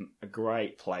it wasn't a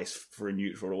great place for a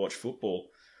neutral to watch football.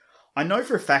 I know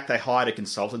for a fact they hired a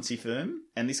consultancy firm,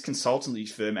 and this consultancy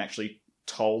firm actually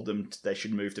told them they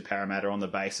should move to Parramatta on the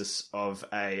basis of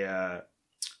a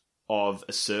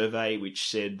survey which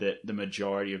said that the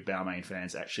majority of Balmain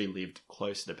fans actually lived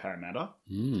closer to Parramatta.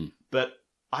 But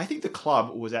I think the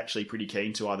club was actually pretty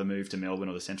keen to either move to Melbourne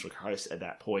or the Central Coast at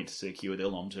that point to secure their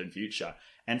long-term future.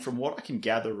 And from what I can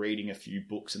gather reading a few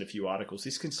books and a few articles,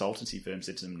 this consultancy firm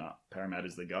said to them, no,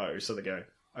 Parramatta's the go. So they go,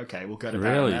 okay, we'll go to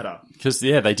Parramatta. Because,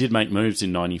 they did make moves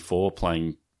in 94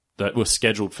 playing that were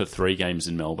scheduled for 3 games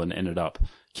in Melbourne, ended up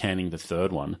canning the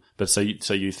third one. But so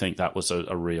you think that was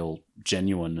a real,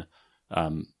 genuine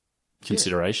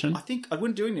consideration? I think I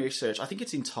wouldn't do any research. I think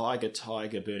it's in Tiger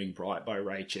Burning Bright by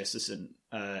Ray Chesterton.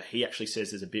 He actually says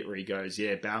there's a bit where he goes,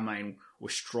 Balmain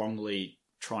was strongly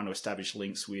trying to establish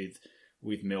links with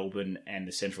Melbourne and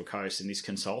the Central Coast, and this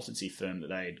consultancy firm that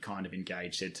they had kind of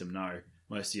engaged said to them, no,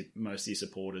 most of your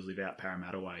supporters live out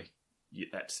Parramatta way.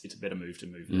 It's a better move to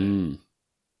move there.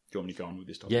 Do you want me to go on with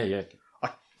this topic? Yeah.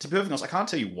 To be perfectly honest, I can't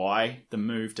tell you why the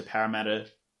move to Parramatta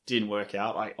didn't work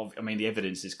out. I mean, the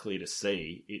evidence is clear to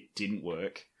see. It didn't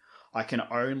work. I can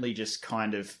only just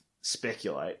kind of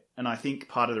speculate. And I think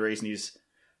part of the reason is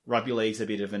rugby league's a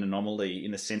bit of an anomaly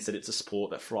in the sense that it's a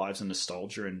sport that thrives on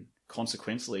nostalgia, and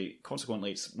consequently,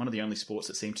 it's one of the only sports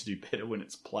that seems to do better when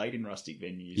it's played in rustic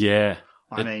venues. Yeah.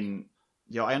 I mean,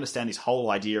 I understand this whole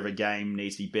idea of a game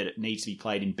needs to be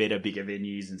played in better, bigger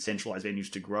venues and centralised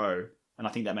venues to grow. And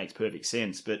I think that makes perfect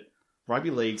sense. But rugby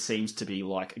league seems to be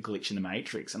like a glitch in the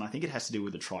matrix. And I think it has to do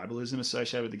with the tribalism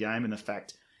associated with the game and the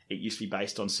fact it used to be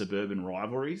based on suburban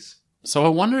rivalries. So I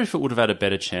wonder if it would have had a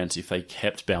better chance if they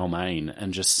kept Balmain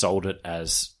and just sold it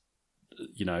as,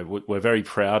 we're very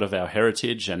proud of our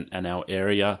heritage and our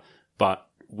area, but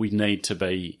we need to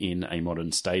be in a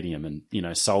modern stadium, and,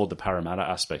 sold the Parramatta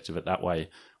aspect of it that way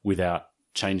without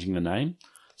changing the name.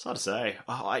 It's hard to say.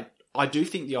 I do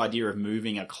think the idea of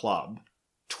moving a club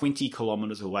 20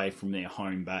 kilometres away from their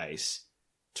home base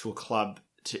to a club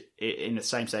in the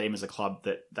same stadium as a club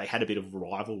that they had a bit of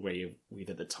rivalry with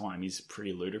at the time is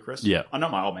pretty ludicrous. Yeah. I know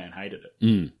my old man hated it.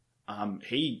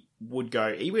 He went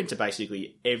to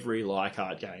basically every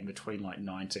Leichhardt game between like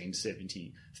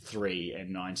 1973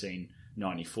 and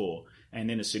 1994. And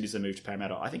then as soon as they moved to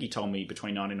Parramatta, I think he told me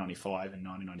between 1995 and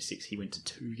 1996, he went to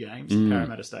 2 games at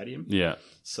Parramatta Stadium. Yeah.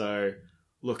 So,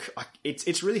 look,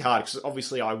 it's really hard because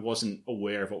obviously I wasn't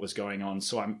aware of what was going on.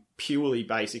 So I'm purely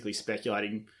basically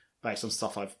speculating based on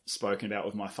stuff I've spoken about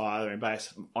with my father and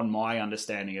based on my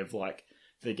understanding of like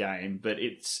the game. But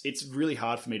it's really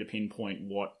hard for me to pinpoint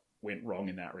what went wrong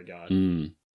in that regard.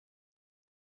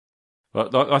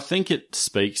 Well, I think it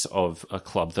speaks of a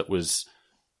club that was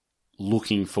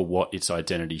looking for what its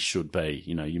identity should be.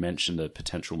 You mentioned the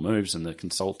potential moves and the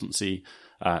consultancy,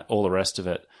 all the rest of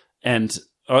it. And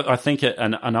I think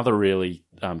another really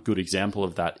good example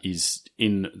of that is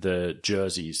in the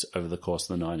jerseys over the course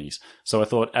of the 90s. So I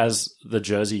thought, as the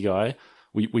jersey guy,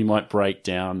 we might break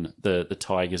down the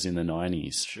Tigers in the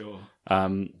 90s. Sure.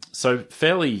 So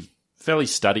fairly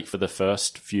static for the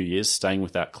first few years, staying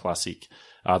with that classic,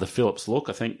 the Phillips look.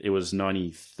 I think it was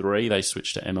 93 they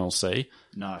switched to MLC.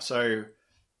 No, so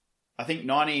I think if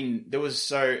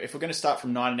we're going to start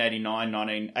from 1989,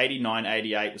 1989,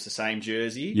 88 was the same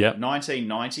jersey. Yep.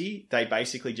 1990, they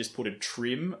basically just put a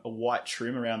white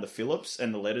trim around the Phillips,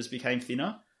 and the letters became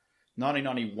thinner.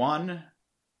 1991,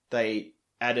 they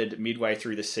added midway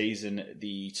through the season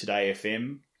the Today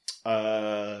FM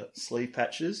sleeve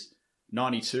patches.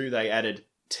 92, they added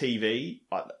TV.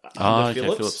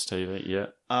 Phillips TV, yeah.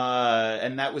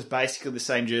 And that was basically the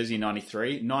same jersey in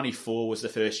 93. 94 was the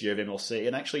first year of MLC,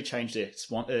 and actually changed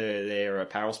their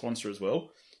apparel sponsor as well.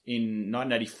 In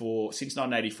 1984, since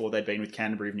 1984, they'd been with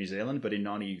Canterbury of New Zealand, but in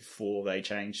 94 they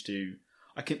changed to.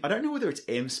 I don't know whether it's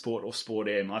M Sport or Sport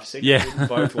M. I've seen it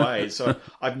both ways, so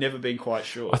I've never been quite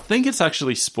sure. I think it's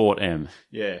actually Sport M.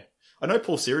 Yeah. I know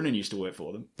Paul Sirinen used to work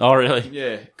for them. Oh, really?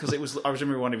 Yeah, because I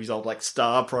remember one of his old like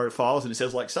star profiles, and it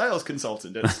says like sales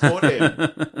consultant at Sport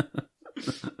M.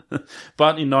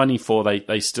 But in 94,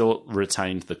 they still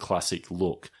retained the classic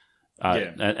look.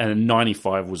 And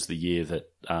 95 was the year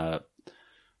that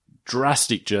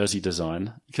drastic jersey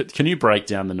design. Can you break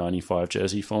down the 95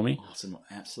 jersey for me? Oh, it's an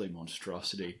absolute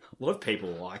monstrosity. A lot of people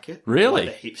like it. Really?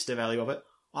 Like the hipster value of it.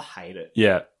 I hate it.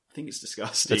 Yeah. I think it's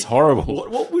disgusting. It's horrible.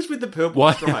 What was with the purple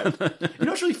stripe? You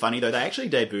know what's really funny, though? They actually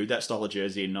debuted that style of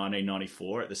jersey in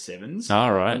 1994 at the Sevens.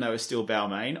 All right. When they were still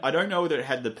Balmain. I don't know whether it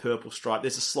had the purple stripe.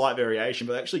 There's a slight variation,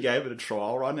 but they actually gave it a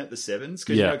trial run at the Sevens.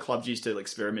 Because, clubs used to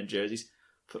experiment jerseys.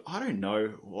 But I don't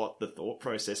know what the thought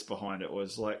process behind it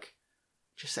was. Like,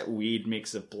 just that weird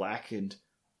mix of black and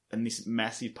this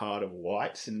massive part of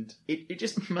white. And it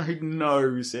just made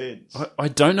no sense. I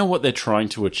don't know what they're trying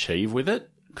to achieve with it.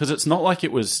 because it's not like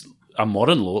it was a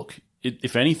modern look.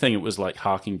 If anything, it was like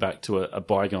harking back to a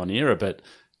bygone era, but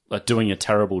like doing a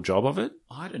terrible job of it.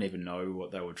 I don't even know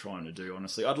what they were trying to do,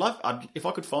 honestly. If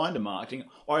I could find a marketing,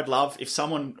 or I'd love if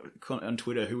someone on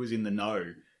Twitter who was in the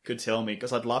know could tell me,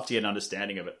 because I'd love to get an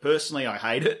understanding of it. Personally, I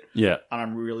hate it. Yeah. And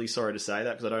I'm really sorry to say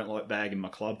that because I don't like bagging my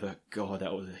club, but God,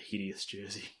 that was a hideous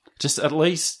jersey. Just at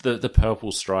least the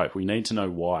purple stripe. We need to know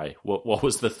why. What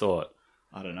was the thought?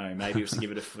 I don't know. Maybe it was to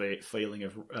give it a feeling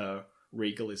of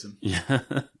regalism. Yeah.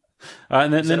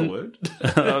 And then, is that a word?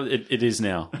 It is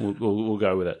now. We'll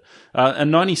go with it. And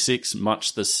 96,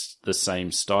 much the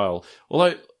same style.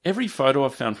 Although every photo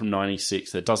I've found from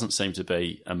 96, there doesn't seem to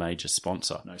be a major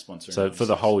sponsor. No sponsor. So for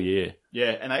the whole year.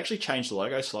 Yeah, and they actually changed the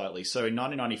logo slightly. So in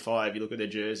 1995, you look at their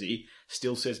jersey,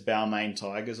 still says Balmain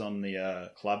Tigers on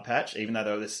the club patch, even though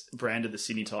they were branded the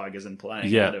Sydney Tigers and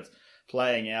playing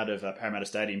out of Parramatta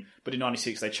Stadium. But in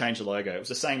 96, they changed the logo. It was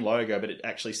the same logo, but it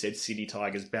actually said Sydney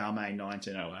Tigers Balmain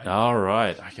 1908. All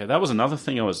right. Okay, that was another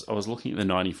thing. I was looking at the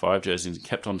 95 jerseys and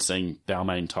kept on seeing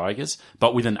Balmain Tigers,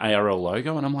 but with an ARL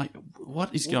logo, and I'm like,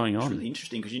 what is going on? It's really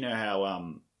interesting because you know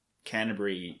how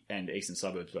Canterbury and Eastern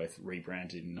Suburbs both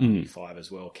rebranded in 95 as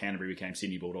well. Canterbury became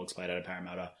Sydney Bulldogs, played out of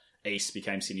Parramatta. East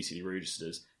became Sydney City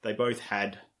Roosters. They both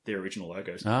had their original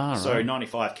logos. So in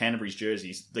 95, Canterbury's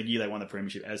jerseys, the year they won the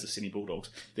premiership as the Sydney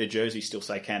Bulldogs, their jerseys still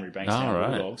say Canterbury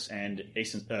Bankstown Bulldogs, and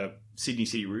Sydney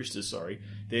City Roosters,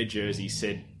 their jerseys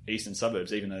said Eastern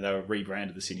Suburbs, even though they were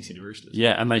rebranded the Sydney City Roosters.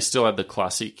 Yeah, and they still had the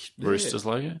classic Roosters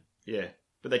logo? Yeah,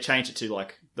 but they changed it to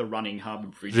like the running Harbour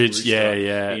Bridge Rooster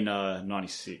in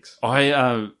 96.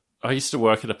 I used to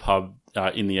work at a pub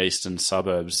in the Eastern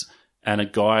Suburbs, and a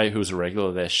guy who was a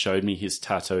regular there showed me his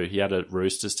tattoo. He had a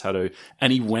Roosters tattoo,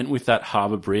 and he went with that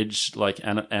Harbour Bridge, like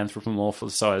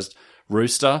anthropomorphized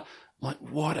rooster. I'm like,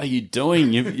 what are you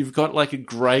doing? You've got like a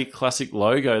great classic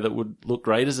logo that would look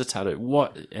great as a tattoo.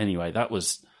 What? Anyway, that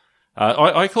was...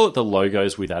 I call it the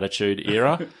logos with attitude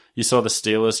era. You saw the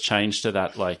Steelers change to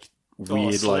that like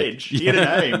weird... Sledge. He had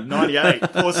a name, 98.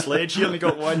 Poor Sledge. He only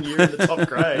got 1 year in the top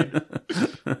grade.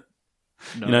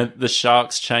 No. You know, the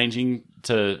Sharks changing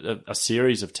to a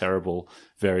series of terrible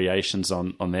variations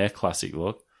on their classic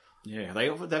look. Yeah,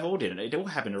 they've all did it. It all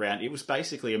happened around... It was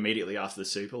basically immediately after the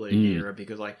Super League era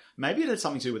because, like, maybe it had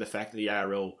something to do with the fact that the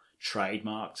ARL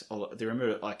trademarked... They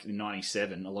remember, like, in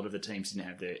 97, a lot of the teams didn't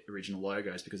have their original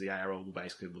logos because the ARL were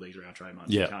basically, well, these are our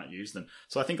trademarks, you can't use them.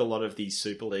 So I think a lot of these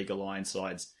Super League Alliance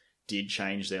sides did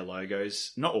change their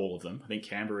logos. Not all of them. I think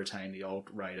Canberra retained the old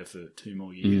Raider for 2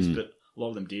 more years, but... A lot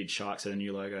of them did. Sharks had a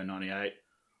new logo in 98.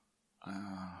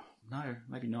 No,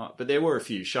 maybe not. But there were a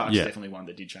few. Sharks definitely one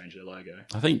that did change their logo.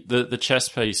 I think the chess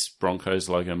piece Broncos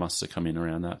logo must have come in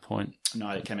around that point. No,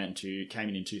 it came in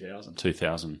in 2000.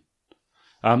 2000.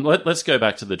 Let's go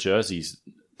back to the jerseys.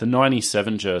 The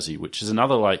 97 jersey, which is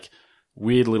another like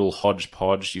weird little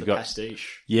hodgepodge. You've got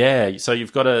pastiche. Yeah, so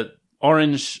you've got a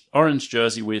orange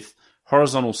jersey with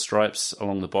horizontal stripes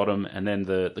along the bottom, and then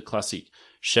the classic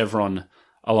chevron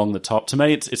along the top. To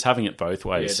me, it's having it both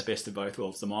ways. Yeah, the best of both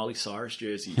worlds. The Miley Cyrus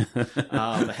jersey,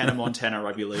 the Hannah Montana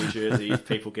rugby league jersey. If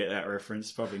people get that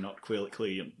reference, probably not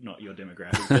clearly not your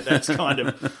demographic, but that's kind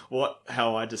of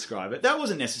how I describe it. That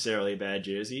wasn't necessarily a bad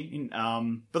jersey,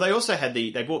 but they also had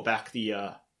they brought back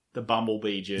the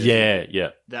Bumblebee jersey. Yeah.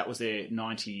 That was their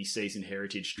 90 season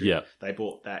heritage strip. Yeah. They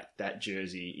bought that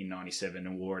jersey in 97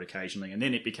 and wore it occasionally. And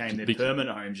then it became their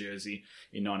permanent home jersey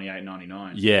in 98,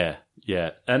 99. Yeah.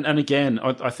 And again,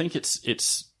 I think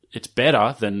it's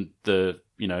better than the,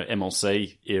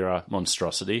 MLC era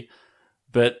monstrosity.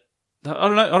 But I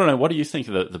don't know. What do you think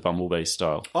of the Bumblebee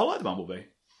style? I like the Bumblebee.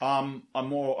 I'm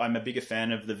a bigger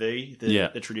fan of the V,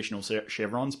 the traditional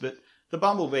chevrons, but the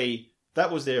Bumblebee, that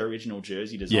was their original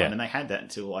jersey design, and they had that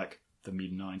until like the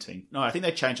I think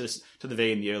they changed this to the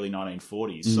V in the early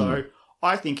 1940s. So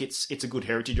I think it's a good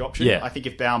heritage option. Yeah. I think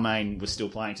if Balmain was still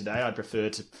playing today, I'd prefer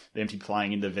them to be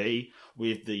playing in the V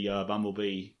with the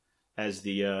Bumblebee as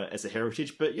the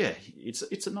heritage. But yeah,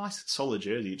 it's a nice solid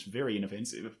jersey. It's very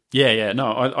inoffensive. Yeah.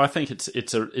 No, I think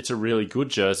it's a really good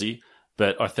jersey,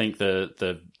 but I think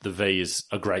the V is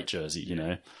a great jersey. You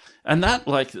know. And that,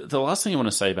 like, the last thing I want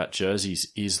to say about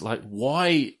jerseys is, like,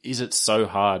 why is it so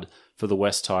hard for the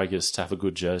West Tigers to have a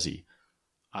good jersey?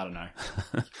 I don't know.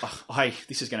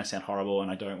 This is going to sound horrible, and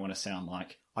I don't want to sound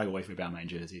like I always wear Balmain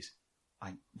jerseys.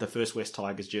 The first West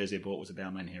Tigers jersey I bought was a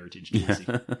Balmain heritage jersey.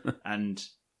 And,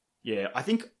 yeah, I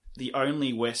think the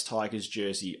only West Tigers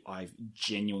jersey I've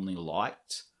genuinely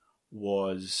liked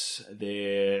was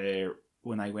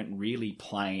when they went really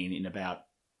plain in about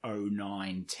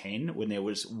 09-10, when there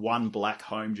was one black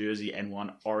home jersey and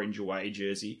one orange away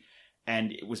jersey,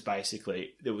 and it was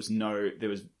basically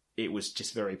it was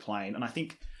just very plain. And I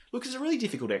think, look, it's a really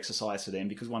difficult exercise for them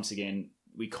because once again,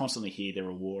 we constantly hear there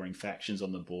are warring factions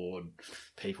on the board.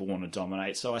 People want to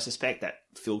dominate. So I suspect that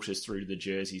filters through to the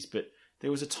jerseys. But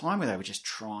there was a time where they were just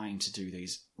trying to do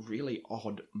these really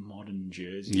odd modern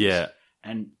jerseys. Yeah.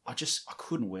 And I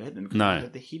couldn't wear them. No.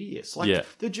 They're hideous.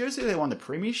 The jersey they won the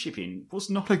premiership in was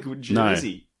not a good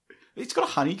jersey. No. It's got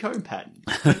a honeycomb pattern.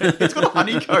 It's got a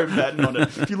honeycomb pattern on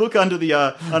it. If you look under the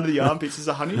armpits, there's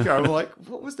a honeycomb. I'm like,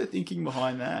 what was the thinking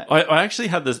behind that? I actually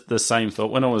had the same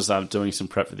thought when I was doing some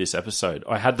prep for this episode.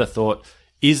 I had the thought,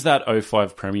 is that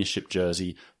 05 Premiership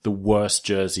jersey the worst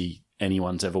jersey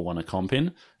anyone's ever won a comp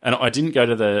in? And I didn't go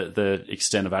to the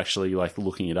extent of actually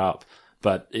looking it up,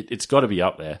 but it's got to be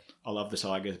up there. I love the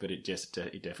Tigers, but it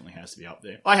definitely has to be up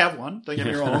there. I have one. Don't get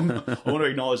me wrong. I want to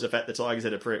acknowledge the fact the Tigers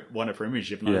had won a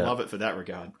premiership, and I love it for that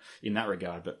regard. In that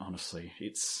regard, but honestly,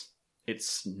 it's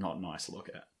not nice to look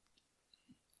at.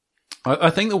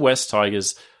 I think the West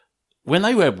Tigers, when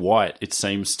they wear white, it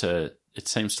seems to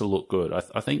look good.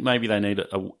 I think maybe they need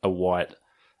a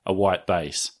white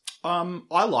base.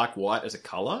 I like white as a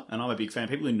colour, and I'm a big fan.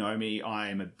 People who know me,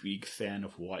 I am a big fan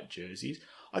of white jerseys.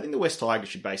 I think the West Tigers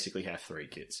should basically have three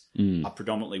kits. A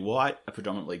predominantly white, a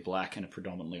predominantly black, and a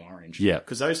predominantly orange. Yeah.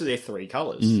 Because those are their three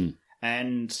colours.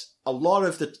 And a lot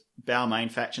of the Balmain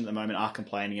faction at the moment are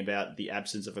complaining about the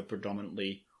absence of a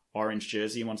predominantly orange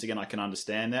jersey. And once again, I can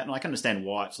understand that. And I can understand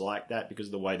why it's like that because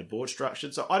of the way the board's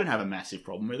structured. So I don't have a massive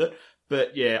problem with it.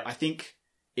 But yeah, I think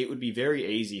it would be very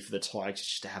easy for the Tigers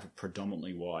just to have a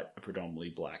predominantly white, a predominantly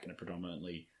black, and a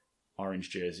predominantly orange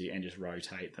jersey and just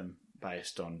rotate them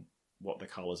based on what the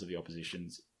colours of the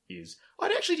opposition's is. I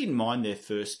actually didn't mind their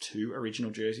first two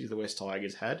original jerseys the West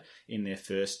Tigers had in their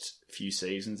first few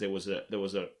seasons. There was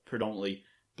a predominantly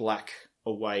black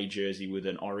away jersey with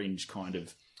an orange kind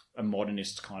of a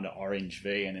modernist kind of orange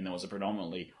V, and then there was a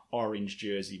predominantly orange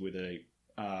jersey with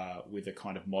a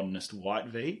kind of modernist white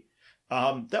V.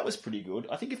 That was pretty good.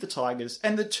 I think if the Tigers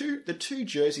and the two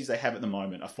jerseys they have at the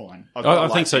moment are fine. I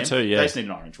think so too. Yeah, they just need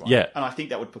an orange one. Yeah, and I think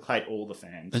that would placate all the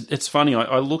fans. It's funny.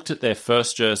 I looked at their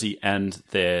first jersey and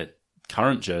their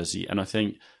current jersey, and I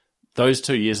think those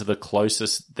 2 years are the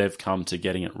closest they've come to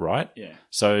getting it right. Yeah.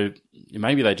 So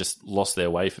maybe they just lost their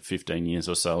way for 15 years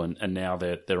or so, and now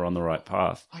they're on the right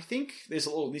path. I think there's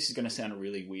this is going to sound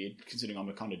really weird considering I'm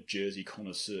a kind of jersey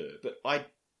connoisseur, but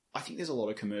I think there's a lot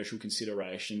of commercial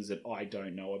considerations that I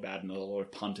don't know about and a lot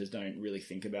of punters don't really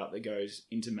think about that goes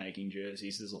into making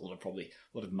jerseys. There's a lot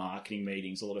of marketing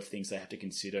meetings, a lot of things they have to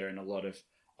consider, and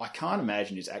I can't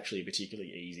imagine it's actually a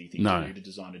particularly easy thing to do to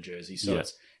design a jersey. So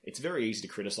it's very easy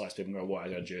to criticize people and go, why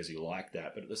is our jersey like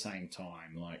that? But at the same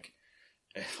time,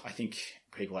 I think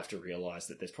people have to realize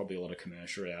that there's probably a lot of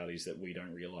commercial realities that we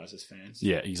don't realize as fans.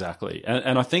 Yeah, exactly.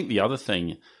 And I think the other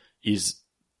thing is,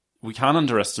 we can't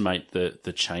underestimate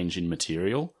the change in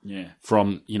material. Yeah.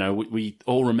 From, we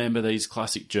all remember these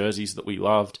classic jerseys that we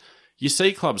loved. You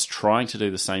see clubs trying to do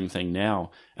the same thing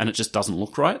now, and it just doesn't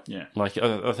look right. Yeah. I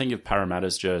think of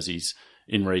Parramatta's jerseys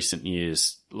in recent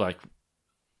years.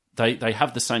 They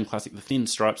have the same classic, the thin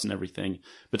stripes and everything,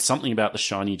 but something about the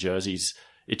shiny jerseys,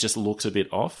 it just looks a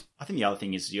bit off. I think the other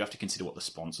thing is you have to consider what the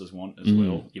sponsors want as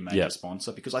well, your major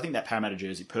sponsor, because I think that Parramatta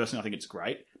jersey, personally, I think it's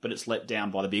great, but it's let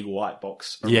down by the big white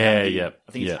box. I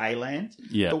think it's A-Land.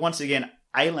 Yeah. But once again,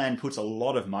 A-Land puts a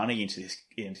lot of money into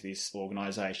this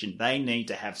organisation. They need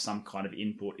to have some kind of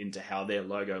input into how their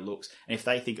logo looks. And if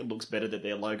they think it looks better that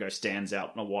their logo stands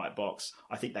out in a white box,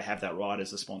 I think they have that right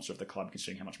as the sponsor of the club,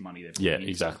 considering how much money they've put into. Yeah,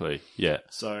 exactly. Yeah.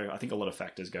 So I think a lot of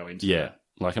factors go into that.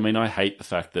 I hate the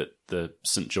fact that the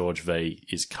St. George V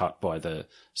is cut by the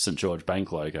St. George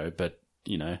Bank logo, but,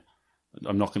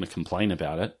 I'm not going to complain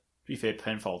about it. To be fair,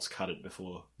 Penfolds cut it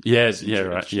before. Right. St.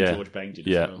 George Bank did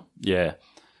as well. Yeah.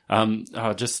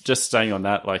 Just staying on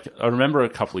that, I remember a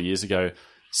couple of years ago,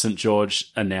 St.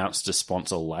 George announced a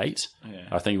sponsor late. Yeah.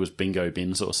 I think it was Bingo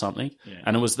Bins or something. Yeah.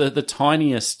 And it was the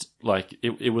tiniest,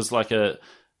 it was like a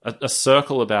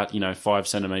circle about, 5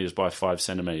 centimetres by 5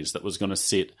 centimetres that was going to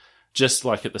sit just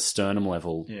at the sternum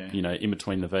level, in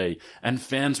between the V. And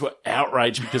fans were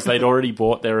outraged because they'd already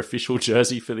bought their official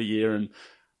jersey for the year. And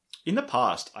in the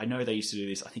past, I know they used to do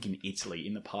this, I think in Italy,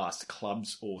 in the past,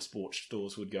 clubs or sports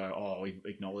stores would go, we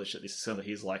acknowledge that this is something,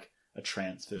 here's a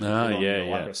transfer.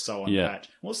 A sew-on patch.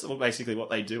 What's basically what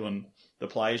they do on the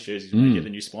players' jerseys when they get the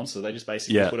new sponsor? They just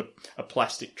basically put a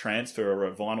plastic transfer or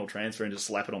a vinyl transfer and just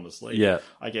slap it on the sleeve. Yeah.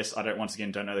 I guess I don't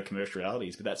know the commercial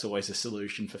realities, but that's always a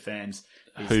solution for fans.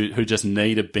 Who just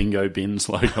need a Bingo Bins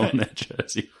logo on their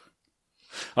jersey.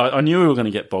 I knew we were going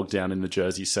to get bogged down in the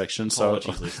jersey section,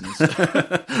 Apologies,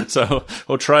 listeners. so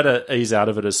we'll try to ease out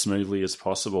of it as smoothly as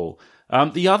possible.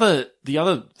 The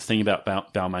other thing about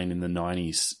Balmain in the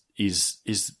 90s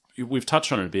is we've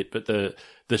touched on it a bit, but the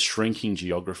shrinking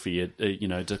geography,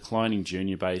 declining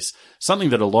junior base, something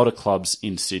that a lot of clubs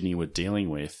in Sydney were dealing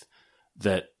with.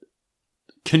 That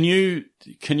can you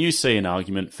see an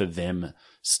argument for them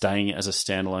staying as a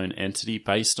standalone entity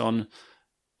based on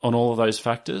all of those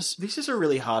factors? This is a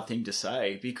really hard thing to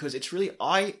say because it's really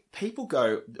people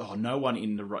go, oh, no one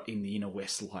in the inner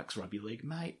west likes rugby league,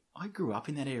 mate. I grew up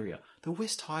in that area. The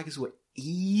West Tigers were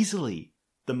easily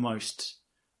the most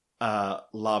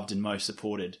loved and most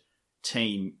supported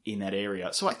team in that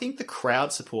area. So I think the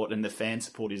crowd support and the fan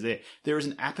support is there. There is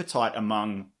an appetite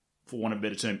among, for want of a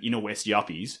better term, inner west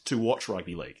yuppies to watch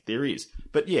rugby league. There is.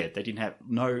 But yeah, they didn't have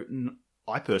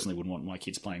I personally wouldn't want my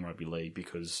kids playing rugby league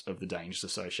because of the dangers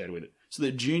associated with it. So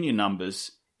the junior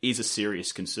numbers is a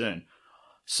serious concern.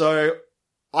 So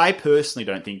I personally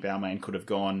don't think Balmain could have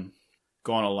gone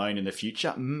alone in the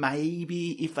future.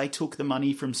 Maybe if they took the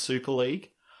money from Super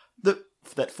League, that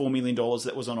 $4 million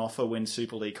that was on offer when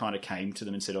Super League kind of came to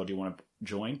them and said, oh, do you want to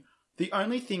join? The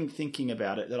only thing thinking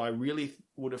about it that I really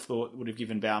would have thought would have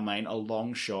given Balmain a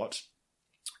long shot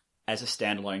as a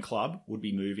standalone club would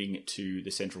be moving to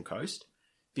the Central Coast.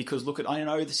 Because I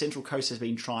know the Central Coast has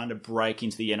been trying to break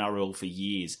into the NRL for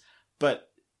years, but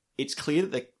it's clear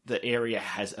that the area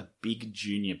has a big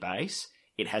junior base.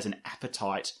 It has an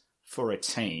appetite for a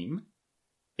team,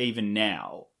 even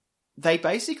now. They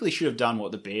basically should have done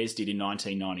what the Bears did in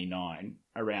 1999,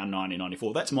 around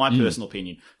 1994. That's my personal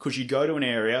opinion. Because you go to an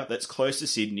area that's close to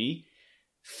Sydney,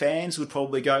 fans would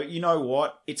probably go, you know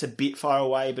what, it's a bit far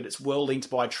away, but it's well linked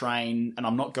by train, and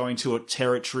I'm not going to a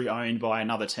territory owned by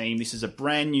another team. This is a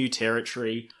brand new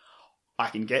territory. I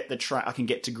can get I can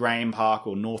get to Graham Park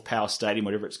or North Power Stadium,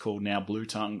 whatever it's called now, Blue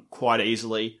Tongue, quite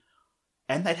easily.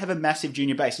 And they'd have a massive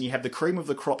junior base, and you have the cream of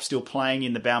the crop still playing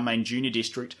in the Balmain Junior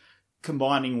District,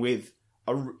 combining with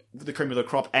the cream of the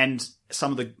crop and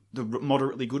some of the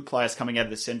moderately good players coming out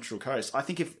of the Central Coast. I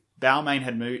think if Balmain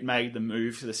had made the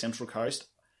move to the Central Coast,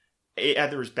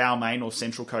 either as Balmain or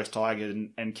Central Coast Tigers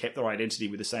and kept their identity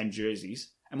with the same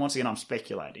jerseys, and once again I'm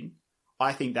speculating,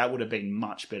 I think that would have been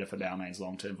much better for Balmain's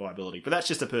long-term viability. But that's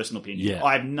just a personal opinion. Yeah.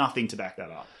 I have nothing to back that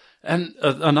up. And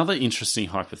another interesting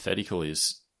hypothetical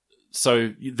is,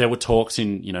 so there were talks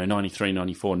in 93,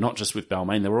 94, not just with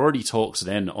Balmain. There were already talks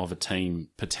then of a team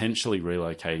potentially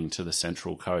relocating to the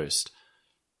Central Coast.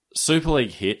 Super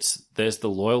League hits. There's the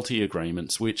loyalty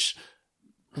agreements, which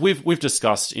we've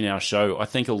discussed in our show. I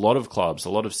think a lot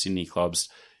of Sydney clubs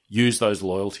use those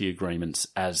loyalty agreements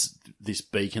as this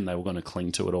beacon they were going to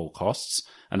cling to at all costs.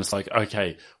 And it's like,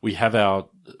 okay, we have our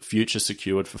future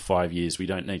secured for 5 years. We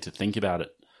don't need to think about it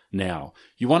now.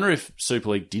 You wonder if Super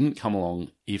League didn't come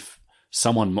along, if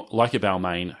someone like a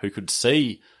Balmain who could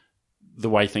see the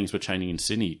way things were changing in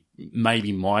Sydney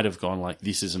maybe might have gone like,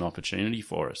 this is an opportunity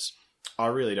for us. I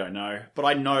really don't know. But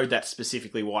I know that's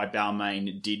specifically why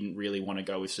Balmain didn't really want to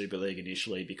go with Super League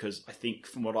initially, because I think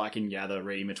from what I can gather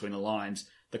reading between the lines,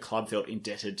 the club felt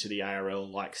indebted to the ARL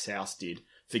like South did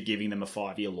for giving them a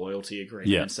 5-year loyalty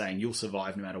agreement and saying you'll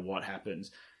survive no matter what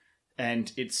happens. And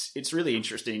it's really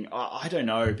interesting. I don't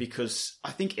know, because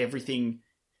I think everything,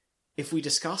 if we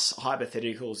discuss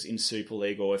hypotheticals in Super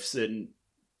League, or if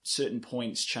certain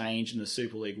points change in the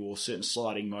Super League or certain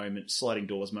sliding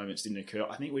doors moments didn't occur,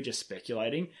 I think we're just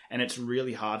speculating, and it's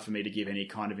really hard for me to give any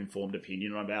kind of informed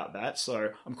opinion about that. So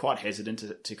I'm quite hesitant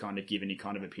to kind of give any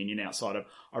kind of opinion outside of,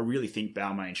 I really think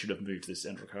Balmain should have moved to the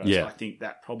Central Coast. Yeah. I think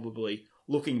that probably,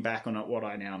 looking back on it, what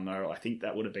I now know, I think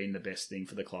that would have been the best thing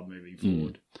for the club moving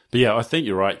forward. But yeah, I think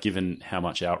you're right, given how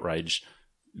much outrage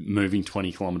moving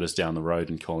 20 kilometres down the road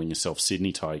and calling yourself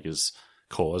Sydney Tigers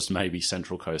caused. Maybe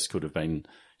Central Coast could have been,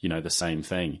 the same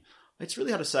thing. It's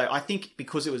really hard to say. I think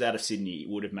because it was out of Sydney, it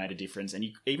would have made a difference. And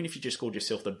even if you just called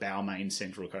yourself the Balmain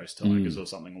Central Coast Tigers or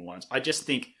something along those lines, I just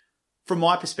think, from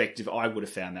my perspective, I would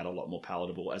have found that a lot more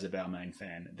palatable as a Balmain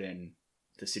fan than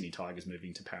the Sydney Tigers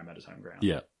moving to Parramatta's home ground.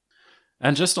 Yeah.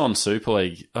 And just on Super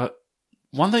League,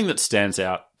 one thing that stands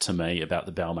out to me about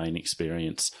the Balmain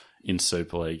experience in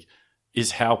Super League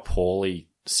is how poorly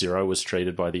Ciro was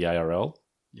treated by the ARL.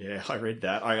 Yeah, I read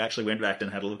that. I actually went back and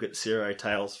had a look at Ciro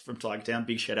Tales from Tiger Town.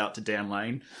 Big shout out to Dan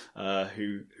Lane,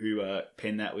 who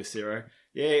penned that with Ciro.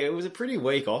 Yeah, it was a pretty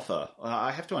weak offer.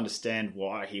 I have to understand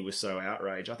why he was so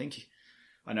outraged.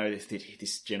 I know that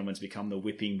this gentleman's become the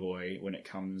whipping boy when it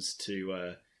comes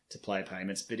to player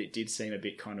payments, but it did seem a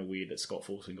bit kind of weird that Scott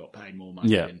Fulton got paid more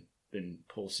money than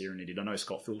Paul Sironen did. I know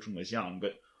Scott Fulton was young,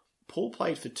 but Paul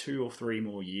played for 2 or 3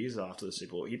 more years after the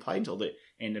Super Bowl. He played until the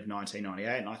end of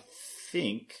 1998, and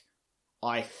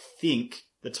I think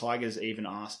the Tigers even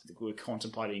were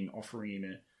contemplating offering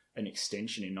him an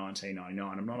extension in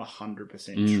 1999. I'm not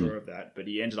 100% sure of that, but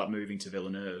he ended up moving to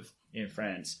Villeneuve in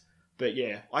France. But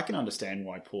yeah, I can understand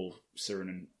why Paul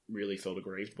Sirenen really felt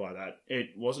aggrieved by that. It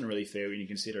wasn't really fair when you're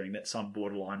considering that some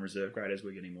borderline reserve graders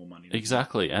were getting more money.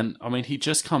 Exactly. And I mean, he'd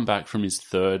just come back from his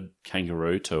 3rd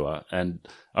Kangaroo tour. And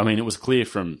I mean, it was clear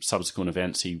from subsequent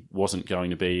events he wasn't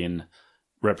going to be in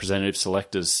representative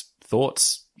selectors'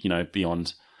 thoughts,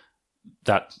 beyond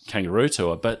that Kangaroo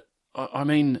tour. But I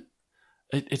mean,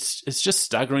 it's just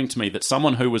staggering to me that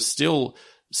someone who was still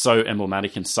so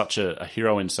emblematic and such a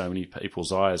hero in so many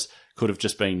people's eyes could have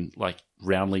just been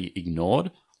roundly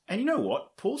ignored. And you know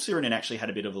what? Paul Sirenen actually had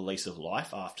a bit of a lease of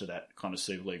life after that kind of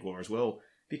Super League war as well,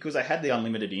 because they had the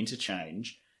unlimited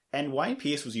interchange, and Wayne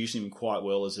Pearce was using him quite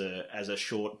well as a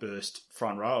short burst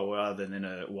front rower rather than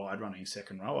a wide running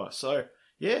second rower. So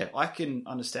yeah, I can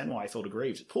understand why he felt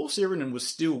aggrieved. Paul Sirenen was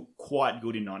still quite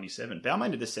good in 97.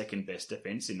 Balmain did the second best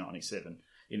defence in 97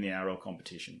 in the ARL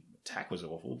competition. Attack was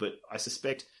awful, but I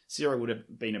suspect Siro would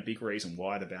have been a big reason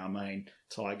why the Balmain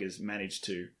Tigers managed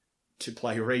to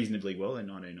play reasonably well in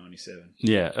 1997.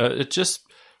 Yeah, it just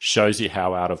shows you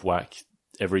how out of whack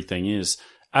everything is,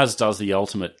 as does the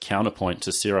ultimate counterpoint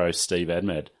to Ciro, Steve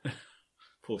Edmed.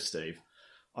 Poor Steve.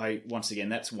 Once again,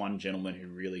 that's one gentleman who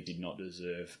really did not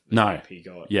deserve the help he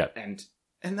got. Yeah. And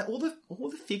all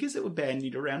the figures that were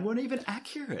bandied around weren't even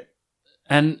accurate.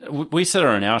 And we said it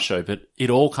on our show, but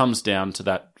it all comes down to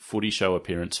that footy show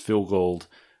appearance, Phil Gould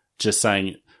just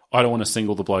saying, I don't want to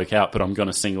single the bloke out, but I'm going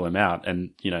to single him out,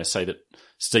 and say that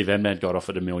Steve Edmed got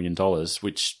offered $1 million,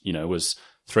 which was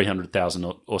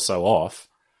 300,000 or so off.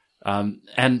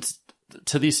 And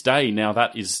to this day, now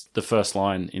that is the first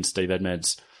line in Steve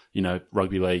Edmed's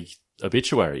rugby league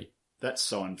obituary. That's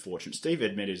so unfortunate. Steve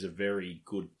Edmed is a very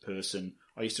good person.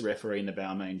 I used to referee in the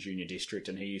Balmain Junior District,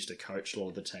 and he used to coach a lot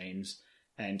of the teams,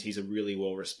 and he's a really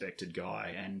well-respected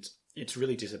guy, and it's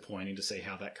really disappointing to see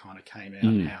how that kind of came out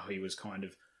and how he was kind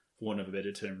of, for want of a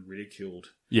better term, ridiculed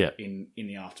in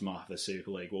the aftermath of the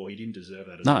Super League War. He didn't deserve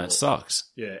that at all. No, it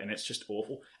sucks. Yeah, and it's just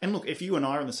awful. And look, if you and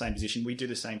I are in the same position, we do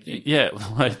the same thing. Yeah,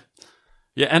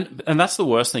 and that's the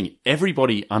worst thing.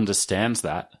 Everybody understands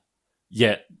that,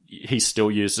 yet he's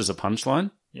still used as a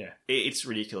punchline. Yeah, it's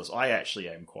ridiculous. I actually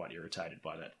am quite irritated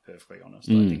by that, to be perfectly honest.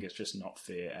 I think it's just not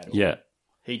fair at all. Yeah.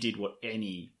 He did what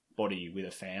anybody with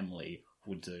a family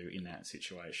would do in that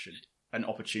situation. An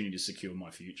opportunity to secure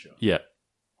my future. Yeah.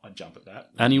 I'd jump at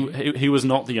that. And he was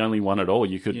not the only one at all.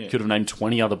 You could have named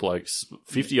 20 other blokes,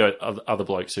 50 other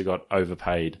blokes who got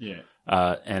overpaid.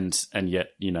 Yeah. And yet,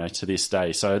 to this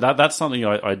day. So that's something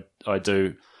I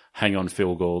do hang on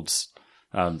Phil Gould's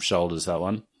shoulders, that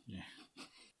one. Yeah.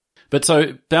 But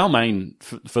so Balmain,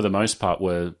 for the most part,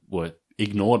 were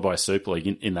ignored by Super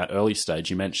League in that early stage.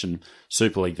 You mentioned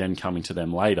Super League then coming to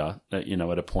them later, at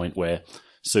a point where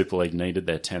Super League needed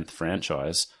their 10th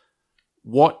franchise.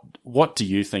 What do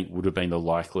you think would have been the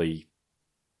likely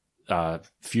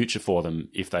future for them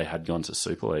if they had gone to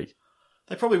Super League?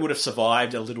 They probably would have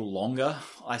survived a little longer,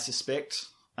 I suspect.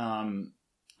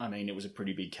 It was a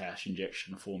pretty big cash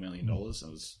injection, $4 million. It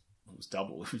was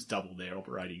double. It was double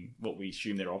what we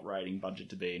assume their operating budget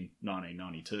to be in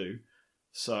 1992.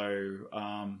 So,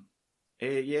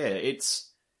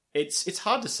 it's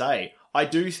hard to say. I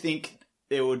do think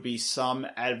there would be some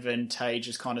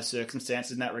advantageous kind of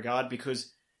circumstances in that regard,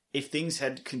 because if things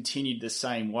had continued the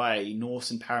same way,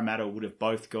 Norse and Parramatta would have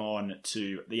both gone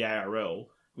to the ARL,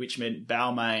 which meant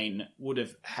Balmain would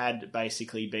have had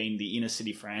basically been the inner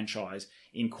city franchise,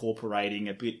 incorporating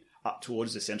a bit up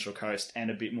towards the Central Coast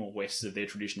and a bit more west of their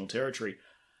traditional territory.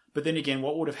 But then again,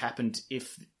 what would have happened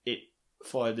if it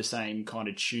followed the same kind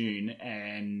of tune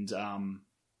and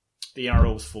the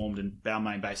NRL was formed and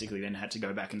Balmain basically then had to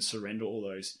go back and surrender all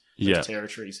those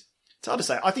territories? It's hard to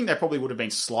say. I think they probably would have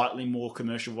been slightly more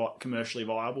commercially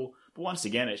viable. But once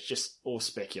again, it's just all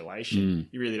speculation.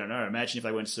 You really don't know. Imagine if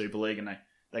they went Super League and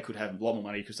they could have a lot more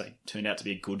money because they turned out to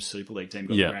be a good Super League team,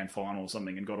 got the grand final or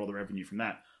something and got all the revenue from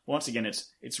that. Once again,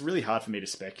 it's really hard for me to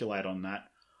speculate on that.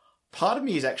 Part of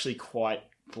me is actually quite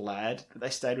glad that they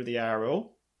stayed with the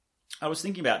ARL. I was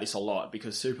thinking about this a lot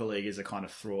because Super League is a kind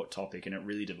of fraught topic and it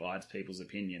really divides people's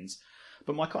opinions.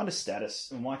 But my kind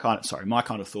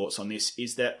of thoughts on this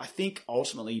is that I think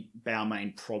ultimately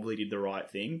Balmain probably did the right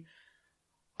thing.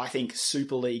 I think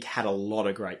Super League had a lot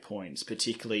of great points,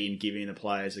 particularly in giving the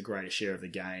players a greater share of the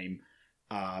game,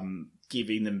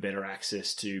 giving them better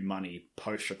access to money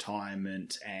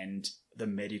post-retirement and the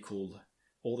medical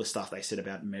all the stuff they said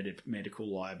about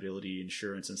medical liability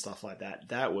insurance and stuff like that,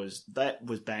 that was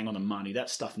bang on the money. That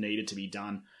stuff needed to be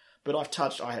done. But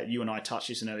you and I touched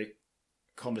this in another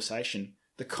conversation.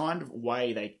 The kind of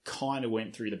way they kind of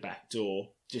went through the back door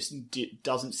just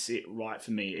doesn't sit right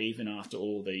for me, even after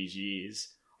all these years.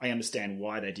 I understand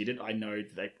why they did it. I know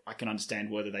I can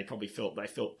understand whether they probably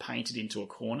felt painted into a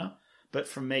corner. But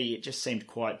for me, it just seemed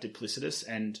quite duplicitous,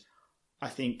 and I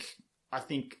think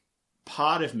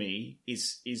part of me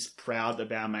is proud that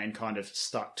Balmain kind of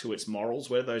stuck to its morals,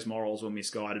 whether those morals were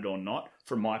misguided or not.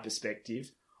 From my perspective,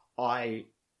 I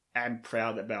am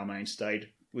proud that Balmain stayed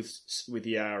with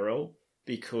the ARL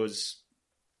because,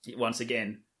 once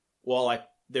again, while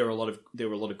there were a lot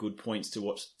of good points to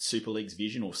what Super League's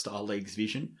vision or Star League's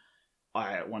vision,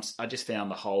 I just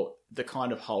found the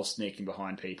kind of whole sneaking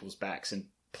behind people's backs and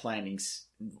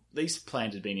these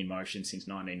plans had been in motion since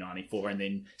 1994, and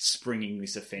then springing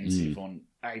this offensive on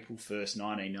April 1st,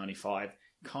 1995,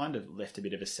 kind of left a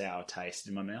bit of a sour taste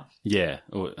in my mouth. Yeah,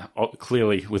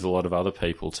 clearly with a lot of other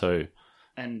people too.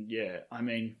 And yeah, I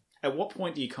mean, at what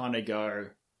point do you kind of go,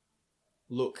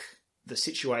 look, the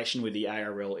situation with the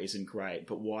ARL isn't great,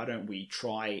 but why don't we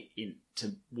try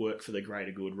to work for the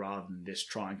greater good rather than just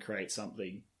try and create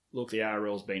something? Look, the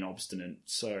ARL's been obstinate,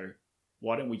 so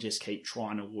why don't we just keep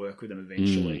trying to work with them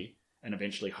eventually and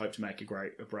eventually hope to make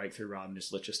a breakthrough rather than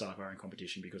just let's just start our own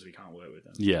competition because we can't work with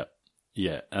them?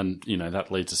 Yeah. And,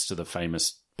 that leads us to the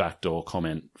famous backdoor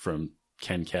comment from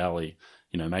Ken Cowley,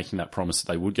 making that promise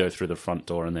that they would go through the front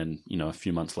door and then, a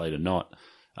few months later not.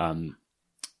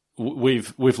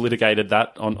 We've litigated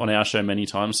that on our show many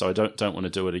times, so I don't want to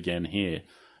do it again here.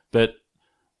 But,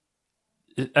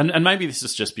 and maybe this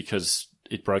is just because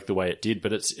it broke the way it did,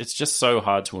 but it's just so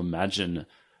hard to imagine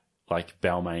like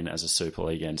Balmain as a Super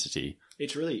League entity.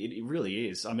 It really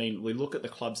is. I mean, we look at the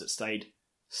clubs that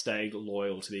stayed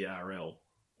loyal to the RL.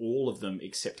 All of them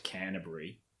except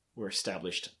Canterbury were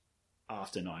established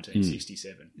after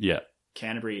 1967. Yeah.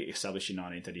 Canterbury, established in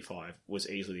 1935, was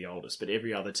easily the oldest, but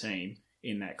every other team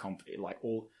in that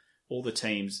all the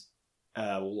teams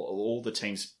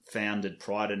founded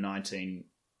prior to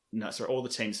all the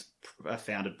teams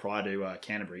founded prior to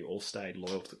Canterbury all stayed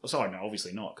loyal to... Sorry, no,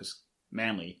 obviously not, because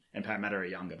Manly and Parramatta are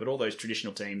younger. But all those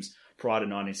traditional teams prior to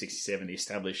 1967, the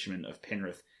establishment of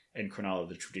Penrith and Cronulla,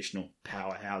 the traditional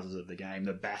powerhouses of the game,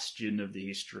 the bastion of the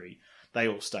history, they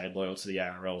all stayed loyal to the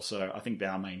ARL. So I think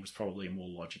Balmain was probably a more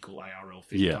logical ARL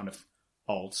fit, kind of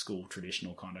old school,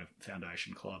 traditional kind of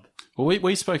foundation club. Well,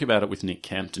 we spoke about it with Nick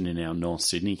Campton in our North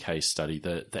Sydney case study,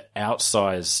 the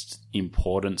outsized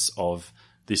importance of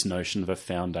this notion of a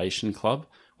foundation club,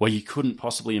 where you couldn't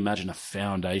possibly imagine a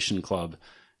foundation club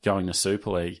going to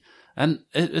Super League. And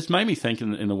it's made me think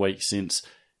in the week since,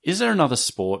 is there another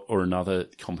sport or another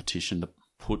competition that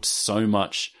puts so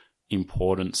much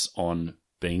importance on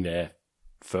being there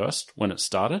first when it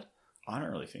started? I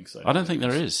don't really think so. I don't think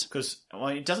there is. Because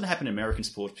it doesn't happen in American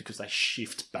sports because they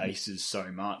shift bases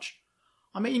so much.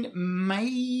 I mean,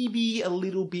 maybe a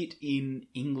little bit in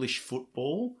English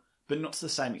football, but not to the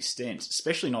same extent,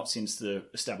 especially not since the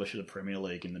establishment of the Premier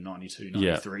League in the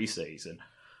 92-93 season.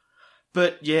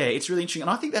 But yeah, it's really interesting.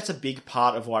 And I think that's a big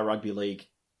part of why rugby league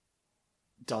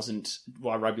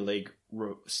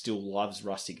still loves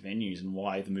rustic venues and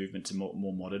why the movement to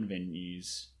more modern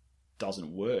venues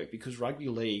doesn't work. Because rugby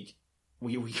league,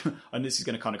 and this is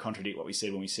going to kind of contradict what we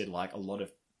said when we said like a lot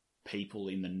of people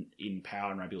in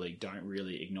power in rugby league don't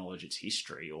really acknowledge its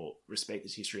history or respect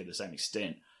its history to the same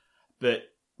extent. But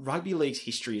rugby league's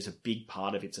history is a big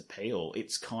part of its appeal.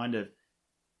 It's kind of,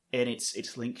 and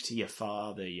it's linked to your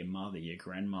father, your mother, your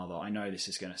grandmother. I know this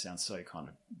is going to sound so kind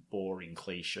of boring,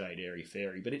 cliched,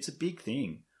 airy-fairy, but it's a big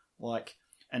thing.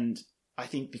 And I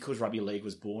think because rugby league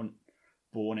was born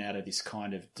out of this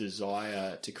kind of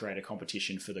desire to create a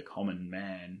competition for the common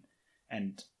man,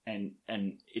 and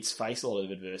it's faced a lot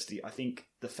of adversity. I think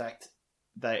the fact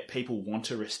that people want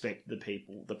to respect the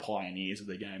people, the pioneers of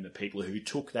the game, the people who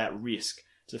took that risk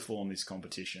to form this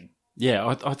competition. Yeah,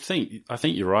 I think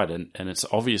you're right, and it's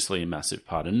obviously a massive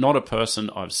part. And not a person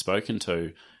I've spoken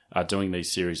to doing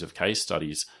these series of case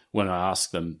studies, when I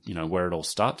ask them, where it all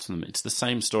starts for them, it's the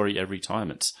same story every time.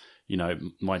 It's,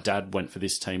 my dad went for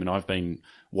this team and I've been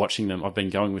watching them. I've been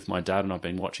going with my dad and I've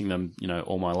been watching them,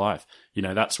 all my life.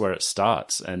 That's where it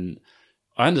starts. And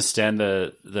I understand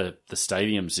the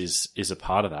stadiums is a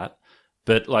part of that.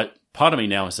 But part of me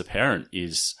now as a parent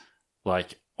is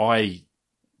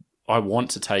I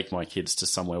want to take my kids to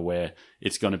somewhere where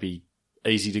it's going to be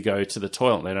easy to go to the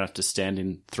toilet. They don't have to stand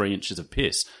in 3 inches of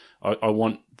piss. I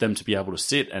want them to be able to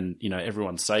sit and,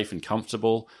 everyone's safe and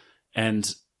comfortable.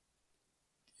 And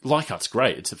Leichhardt's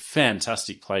great. It's a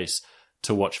fantastic place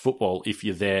to watch football if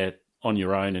you're there on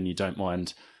your own and you don't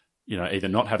mind, either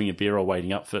not having a beer or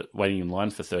waiting in line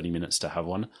for 30 minutes to have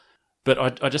one.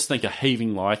 But I just think a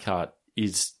heaving Leichhardt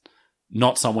is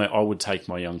not somewhere I would take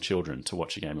my young children to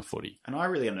watch a game of footy. And I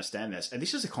really understand this. And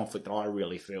this is a conflict that I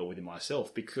really feel within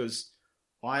myself, because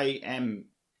I am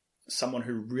someone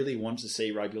who really wants to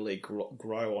see rugby league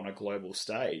grow on a global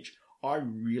stage. I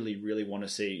really, really want to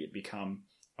see it become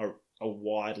a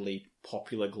widely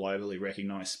popular, globally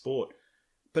recognised sport.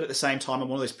 But at the same time, I'm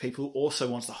one of those people who also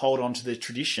wants to hold on to the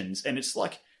traditions. And it's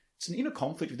like, it's an inner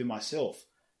conflict within myself.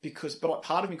 But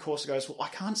part of me, of course, goes, well, I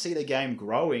can't see the game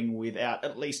growing without,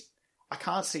 at least, I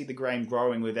can't see the game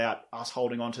growing without us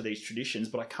holding on to these traditions,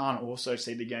 but I can't also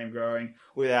see the game growing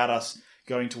without us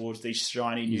going towards these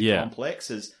shiny new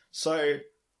complexes. So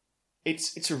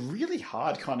it's a really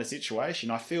hard kind of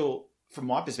situation. I feel, from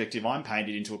my perspective, I'm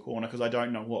painted into a corner because I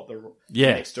don't know what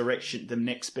the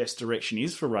next best direction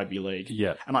is for rugby league.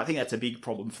 Yeah. And I think that's a big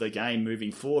problem for the game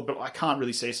moving forward, but I can't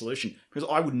really see a solution, because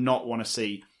I would not want to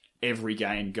see every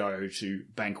game go to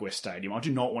Bankwest Stadium. I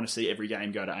do not want to see every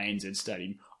game go to ANZ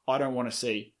Stadium. I don't want to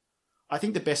see... I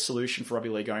think the best solution for rugby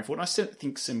league going forward, and I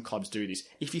think some clubs do this,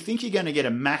 if you think you're going to get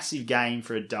a massive game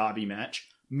for a derby match,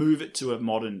 move it to a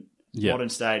modern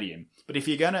stadium. But if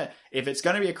it's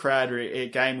going to be a crowd or a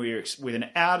game where you're with an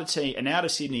out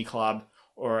of Sydney club,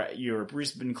 or you're a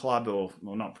Brisbane club, or,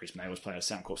 well, not Brisbane, they always play at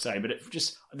Suncorp Stadium, but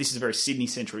this is a very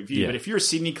Sydney-centric view. Yeah. But if you're a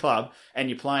Sydney club and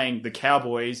you're playing the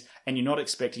Cowboys and you're not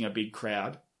expecting a big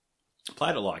crowd, play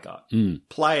it at Leichhardt.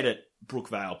 Play it at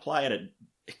Brookvale. Play it at,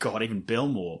 even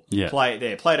Belmore. Yeah. Play it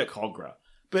there. Play it at Cogra.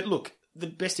 But look, the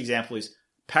best example is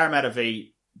Parramatta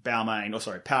v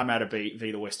Balmain, Parramatta v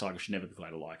the West Tigers should never be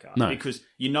played at Leichhardt. No. Because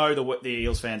the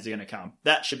Eels fans are going to come.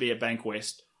 That should be at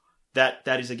Bankwest.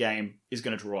 That is a game is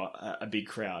going to draw a big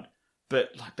crowd. But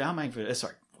like Balmain why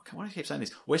do I keep saying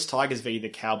this? West Tigers v the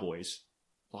Cowboys,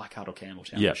 Leichhardt or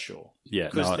Campbelltown, for sure. Yeah.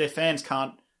 Because their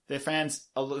fans,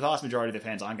 a vast majority of their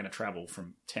fans aren't going to travel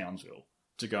from Townsville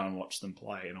to go and watch them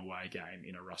play an away game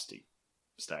in a rusty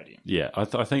stadium. Yeah, I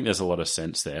think there's a lot of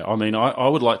sense there. I mean, I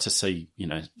would like to see,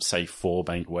 say 4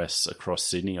 Bankwests across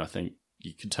Sydney. I think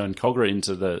you could turn Cogra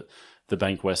into the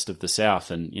Bankwest of the South,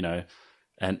 and,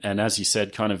 and as you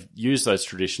said, kind of use those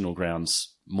traditional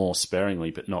grounds more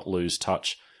sparingly, but not lose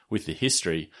touch with the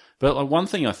history. But like, one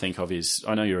thing I think of is,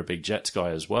 I know you're a big Jets guy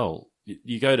as well.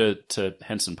 You go to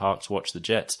Henson Park to watch the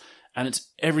Jets, and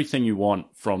it's everything you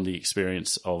want from the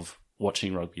experience of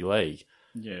watching rugby league.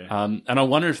 Yeah. And I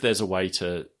wonder if there's a way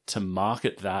to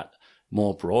market that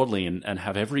more broadly and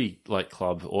have every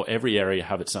club or every area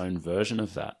have its own version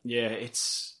of that. Yeah,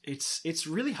 it's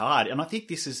really hard. And I think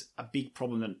this is a big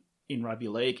problem in rugby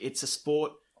league. It's a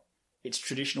sport, its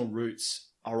traditional roots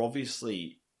are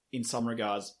obviously, in some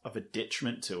regards, of a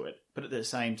detriment to it. But at the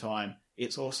same time,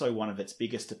 it's also one of its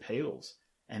biggest appeals.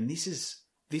 And this is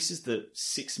the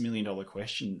 $6 million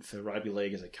question for rugby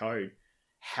league as a code.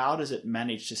 How does it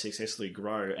manage to successfully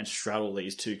grow and straddle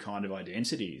these two kind of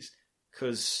identities?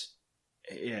 Because,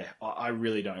 I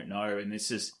really don't know. And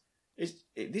this is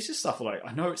stuff that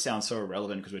I know it sounds so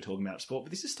irrelevant because we're talking about sport,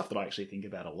 but this is stuff that I actually think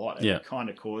about a lot. And it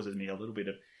kind of causes me a little bit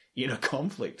of inner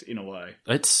conflict in a way.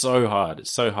 It's so hard.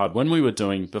 It's so hard. When we were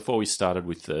before we started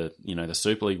with the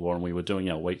Super League War and we were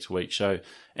doing our week-to-week show,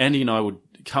 Andy and I would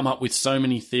come up with so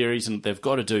many theories, and they've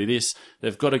got to do this,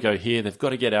 they've got to go here, they've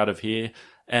got to get out of here.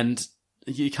 And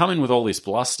you come in with all this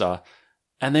bluster,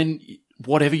 and then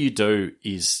whatever you do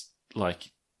is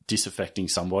like disaffecting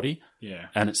somebody. Yeah.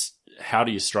 And it's, how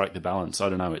do you strike the balance? I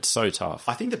don't know. It's so tough.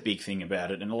 I think the big thing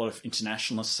about it, and a lot of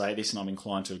internationalists say this, and I'm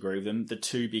inclined to agree with them, the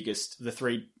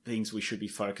 3 things we should be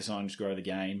focused on to grow the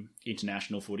game: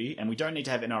 international footy. And we don't need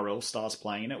to have NRL stars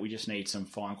playing in it. We just need some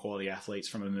fine quality athletes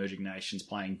from emerging nations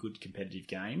playing good competitive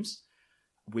games.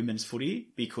 Women's footy,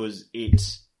 because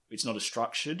it's not as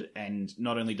structured, and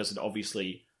not only does it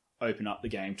obviously open up the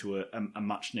game to a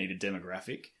much needed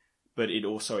demographic, but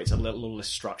it's a little less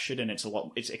structured, and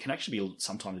it can actually be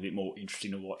sometimes a bit more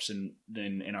interesting to watch than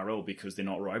NRL, because they're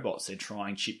not robots. They're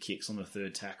trying chip kicks on the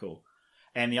third tackle.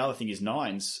 And the other thing is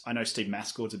nines. I know Steve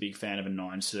Mascord's a big fan of a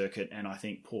nine circuit, and I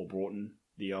think Paul Broughton,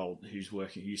 who used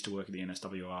to work at the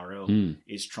NSWRL,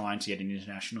 is trying to get an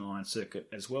international nine circuit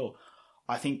as well.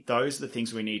 I think those are the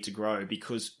things we need to grow,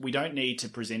 because we don't need to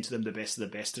present to them the best of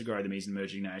the best to grow them as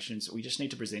emerging nations. We just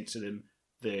need to present to them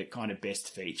the kind of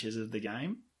best features of the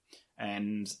game.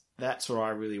 And that's where I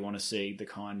really want to see the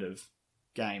kind of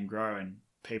game grow. And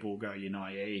people will go, you're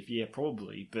naive. Yeah,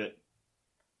 probably. But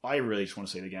I really just want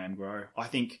to see the game grow. I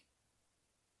think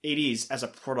it is, as a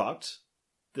product,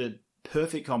 the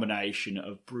perfect combination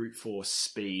of brute force,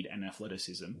 speed, and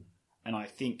athleticism. And I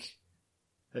think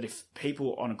that if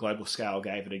people on a global scale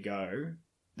gave it a go,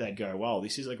 they'd go, well,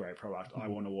 this is a great product. I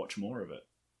want to watch more of it.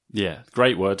 Yeah,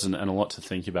 great words and a lot to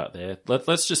think about there.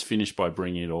 Let's just finish by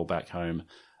bringing it all back home.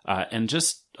 And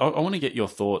just, I want to get your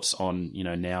thoughts on,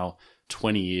 now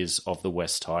 20 years of the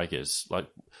West Tigers. Like,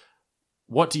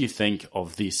 what do you think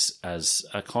of this as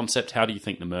a concept? How do you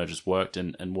think the merger's worked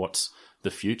and what's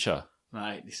the future?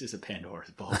 Mate, this is a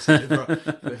Pandora's box.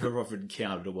 Whoever offered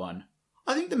counter to one.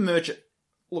 I think the merger,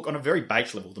 look, on a very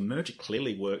base level, the merger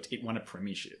clearly worked. It won a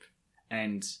premiership.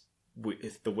 And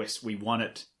with the West, we won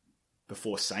it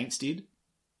before Saints did,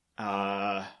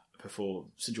 before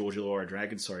St. George Illawarra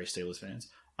Dragons, sorry, Steelers fans.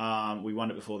 We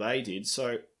won it before they did.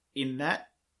 So in that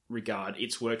regard,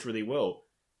 it's worked really well.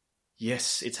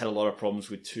 Yes, it's had a lot of problems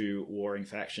with two warring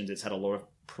factions. It's had a lot of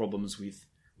problems with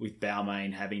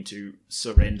Balmain having to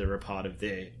surrender a part of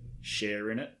their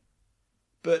share in it.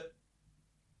 But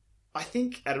I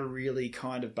think at a really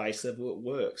kind of base level, it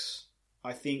works.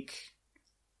 I think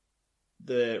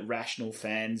the rational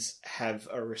fans have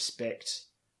a respect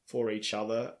for each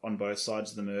other on both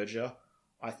sides of the merger.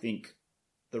 I think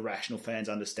the rational fans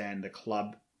understand the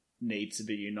club needs to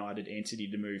be a united entity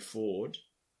to move forward.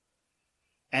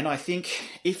 And I think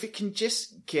if it can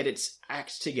just get its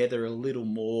act together a little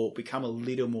more, become a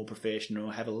little more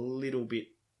professional, have a little bit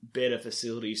better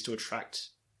facilities to attract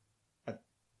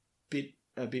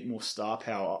a bit more star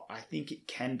power, I think it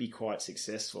can be quite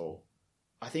successful.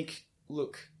 I think,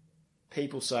 look,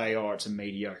 people say, oh, it's a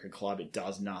mediocre club, it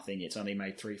does nothing, it's only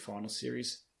made 3 final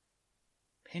series.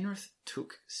 Penrith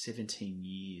took 17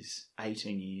 years,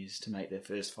 18 years to make their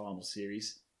first final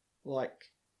series. Like,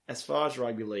 as far as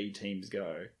rugby league teams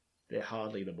go, they're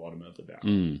hardly the bottom of the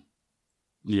barrel.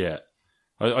 Yeah.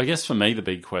 I guess for me, the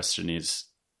big question is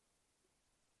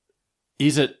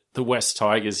it the West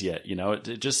Tigers yet?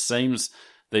 It just seems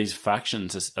these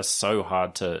factions are so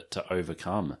hard to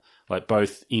overcome, like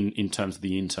both in terms of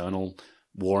the internal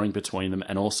warring between them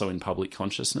and also in public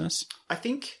consciousness. I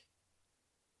think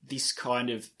this kind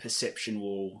of perception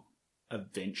will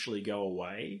eventually go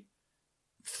away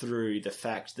through the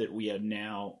fact that we are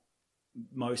now,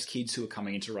 most kids who are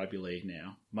coming into rugby league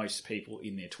now, most people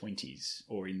in their 20s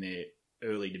or in their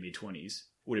early to mid-20s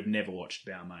would have never watched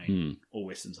Balmain or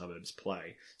Western Suburbs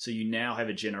play. So you now have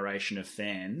a generation of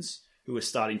fans who are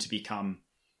starting to become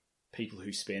people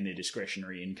who spend their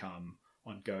discretionary income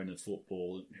on going to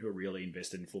football, who are really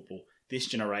invested in football. This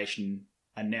generation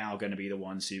are now going to be the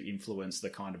ones who influence the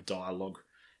kind of dialogue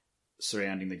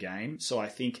surrounding the game. So I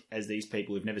think as these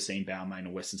people who've never seen Balmain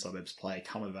or Western Suburbs play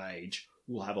come of age,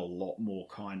 we'll have a lot more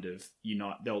kind of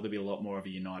there'll be a lot more of a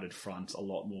united front, a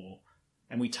lot more.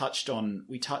 And we touched on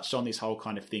this whole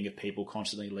kind of thing of people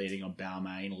constantly leading on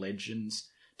Balmain legends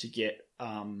to get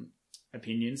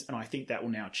opinions, and I think that will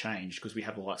now change because we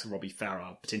have the likes of Robbie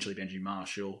Farah, potentially Benji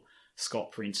Marshall,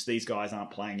 Scott Prince. These guys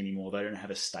aren't playing anymore. They don't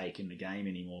have a stake in the game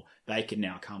anymore. They can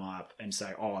now come up and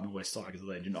say, oh, I'm a West Tigers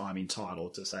legend. I'm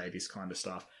entitled to say this kind of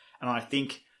stuff. And I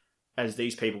think as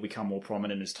these people become more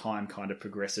prominent, as time kind of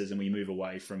progresses and we move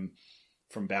away from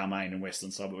Balmain and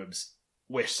Western Suburbs,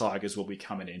 West Tigers will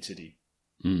become an entity.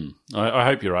 I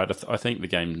hope you're right. I think the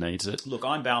game needs it. Look,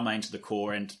 I'm Balmain to the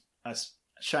core, and as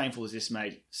shameful as this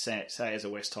may say as a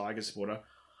West Tigers supporter,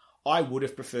 I would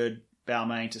have preferred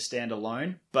Balmain to stand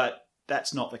alone, but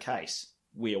that's not the case.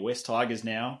 We are West Tigers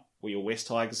now. We are West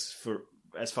Tigers for,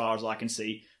 as far as I can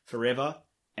see, forever,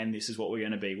 and this is what we're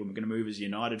going to be. We're going to move as a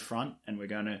united front, and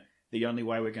the only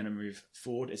way we're going to move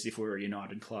forward is if we're a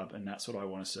united club, and that's what I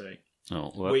want to see.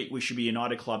 Oh, well, we should be a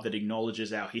united club that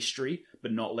acknowledges our history,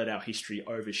 but not let our history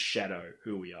overshadow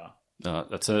who we are.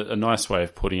 That's a nice way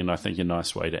of putting it, and I think a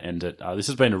nice way to end it. This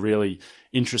has been a really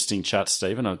interesting chat,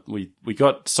 Stephen. We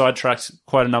got sidetracked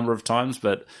quite a number of times,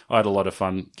 but I had a lot of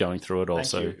fun going through it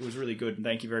also. Thank you. It was really good, and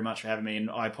thank you very much for having me,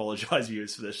 and I apologise,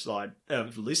 viewers, for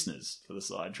the listeners for the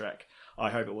sidetrack. I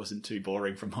hope it wasn't too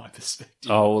boring from my perspective.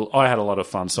 Oh, well, I had a lot of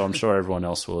fun, so I'm sure everyone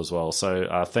else will as well.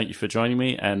 So thank you for joining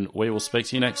me, and we will speak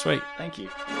to you next week. Thank you.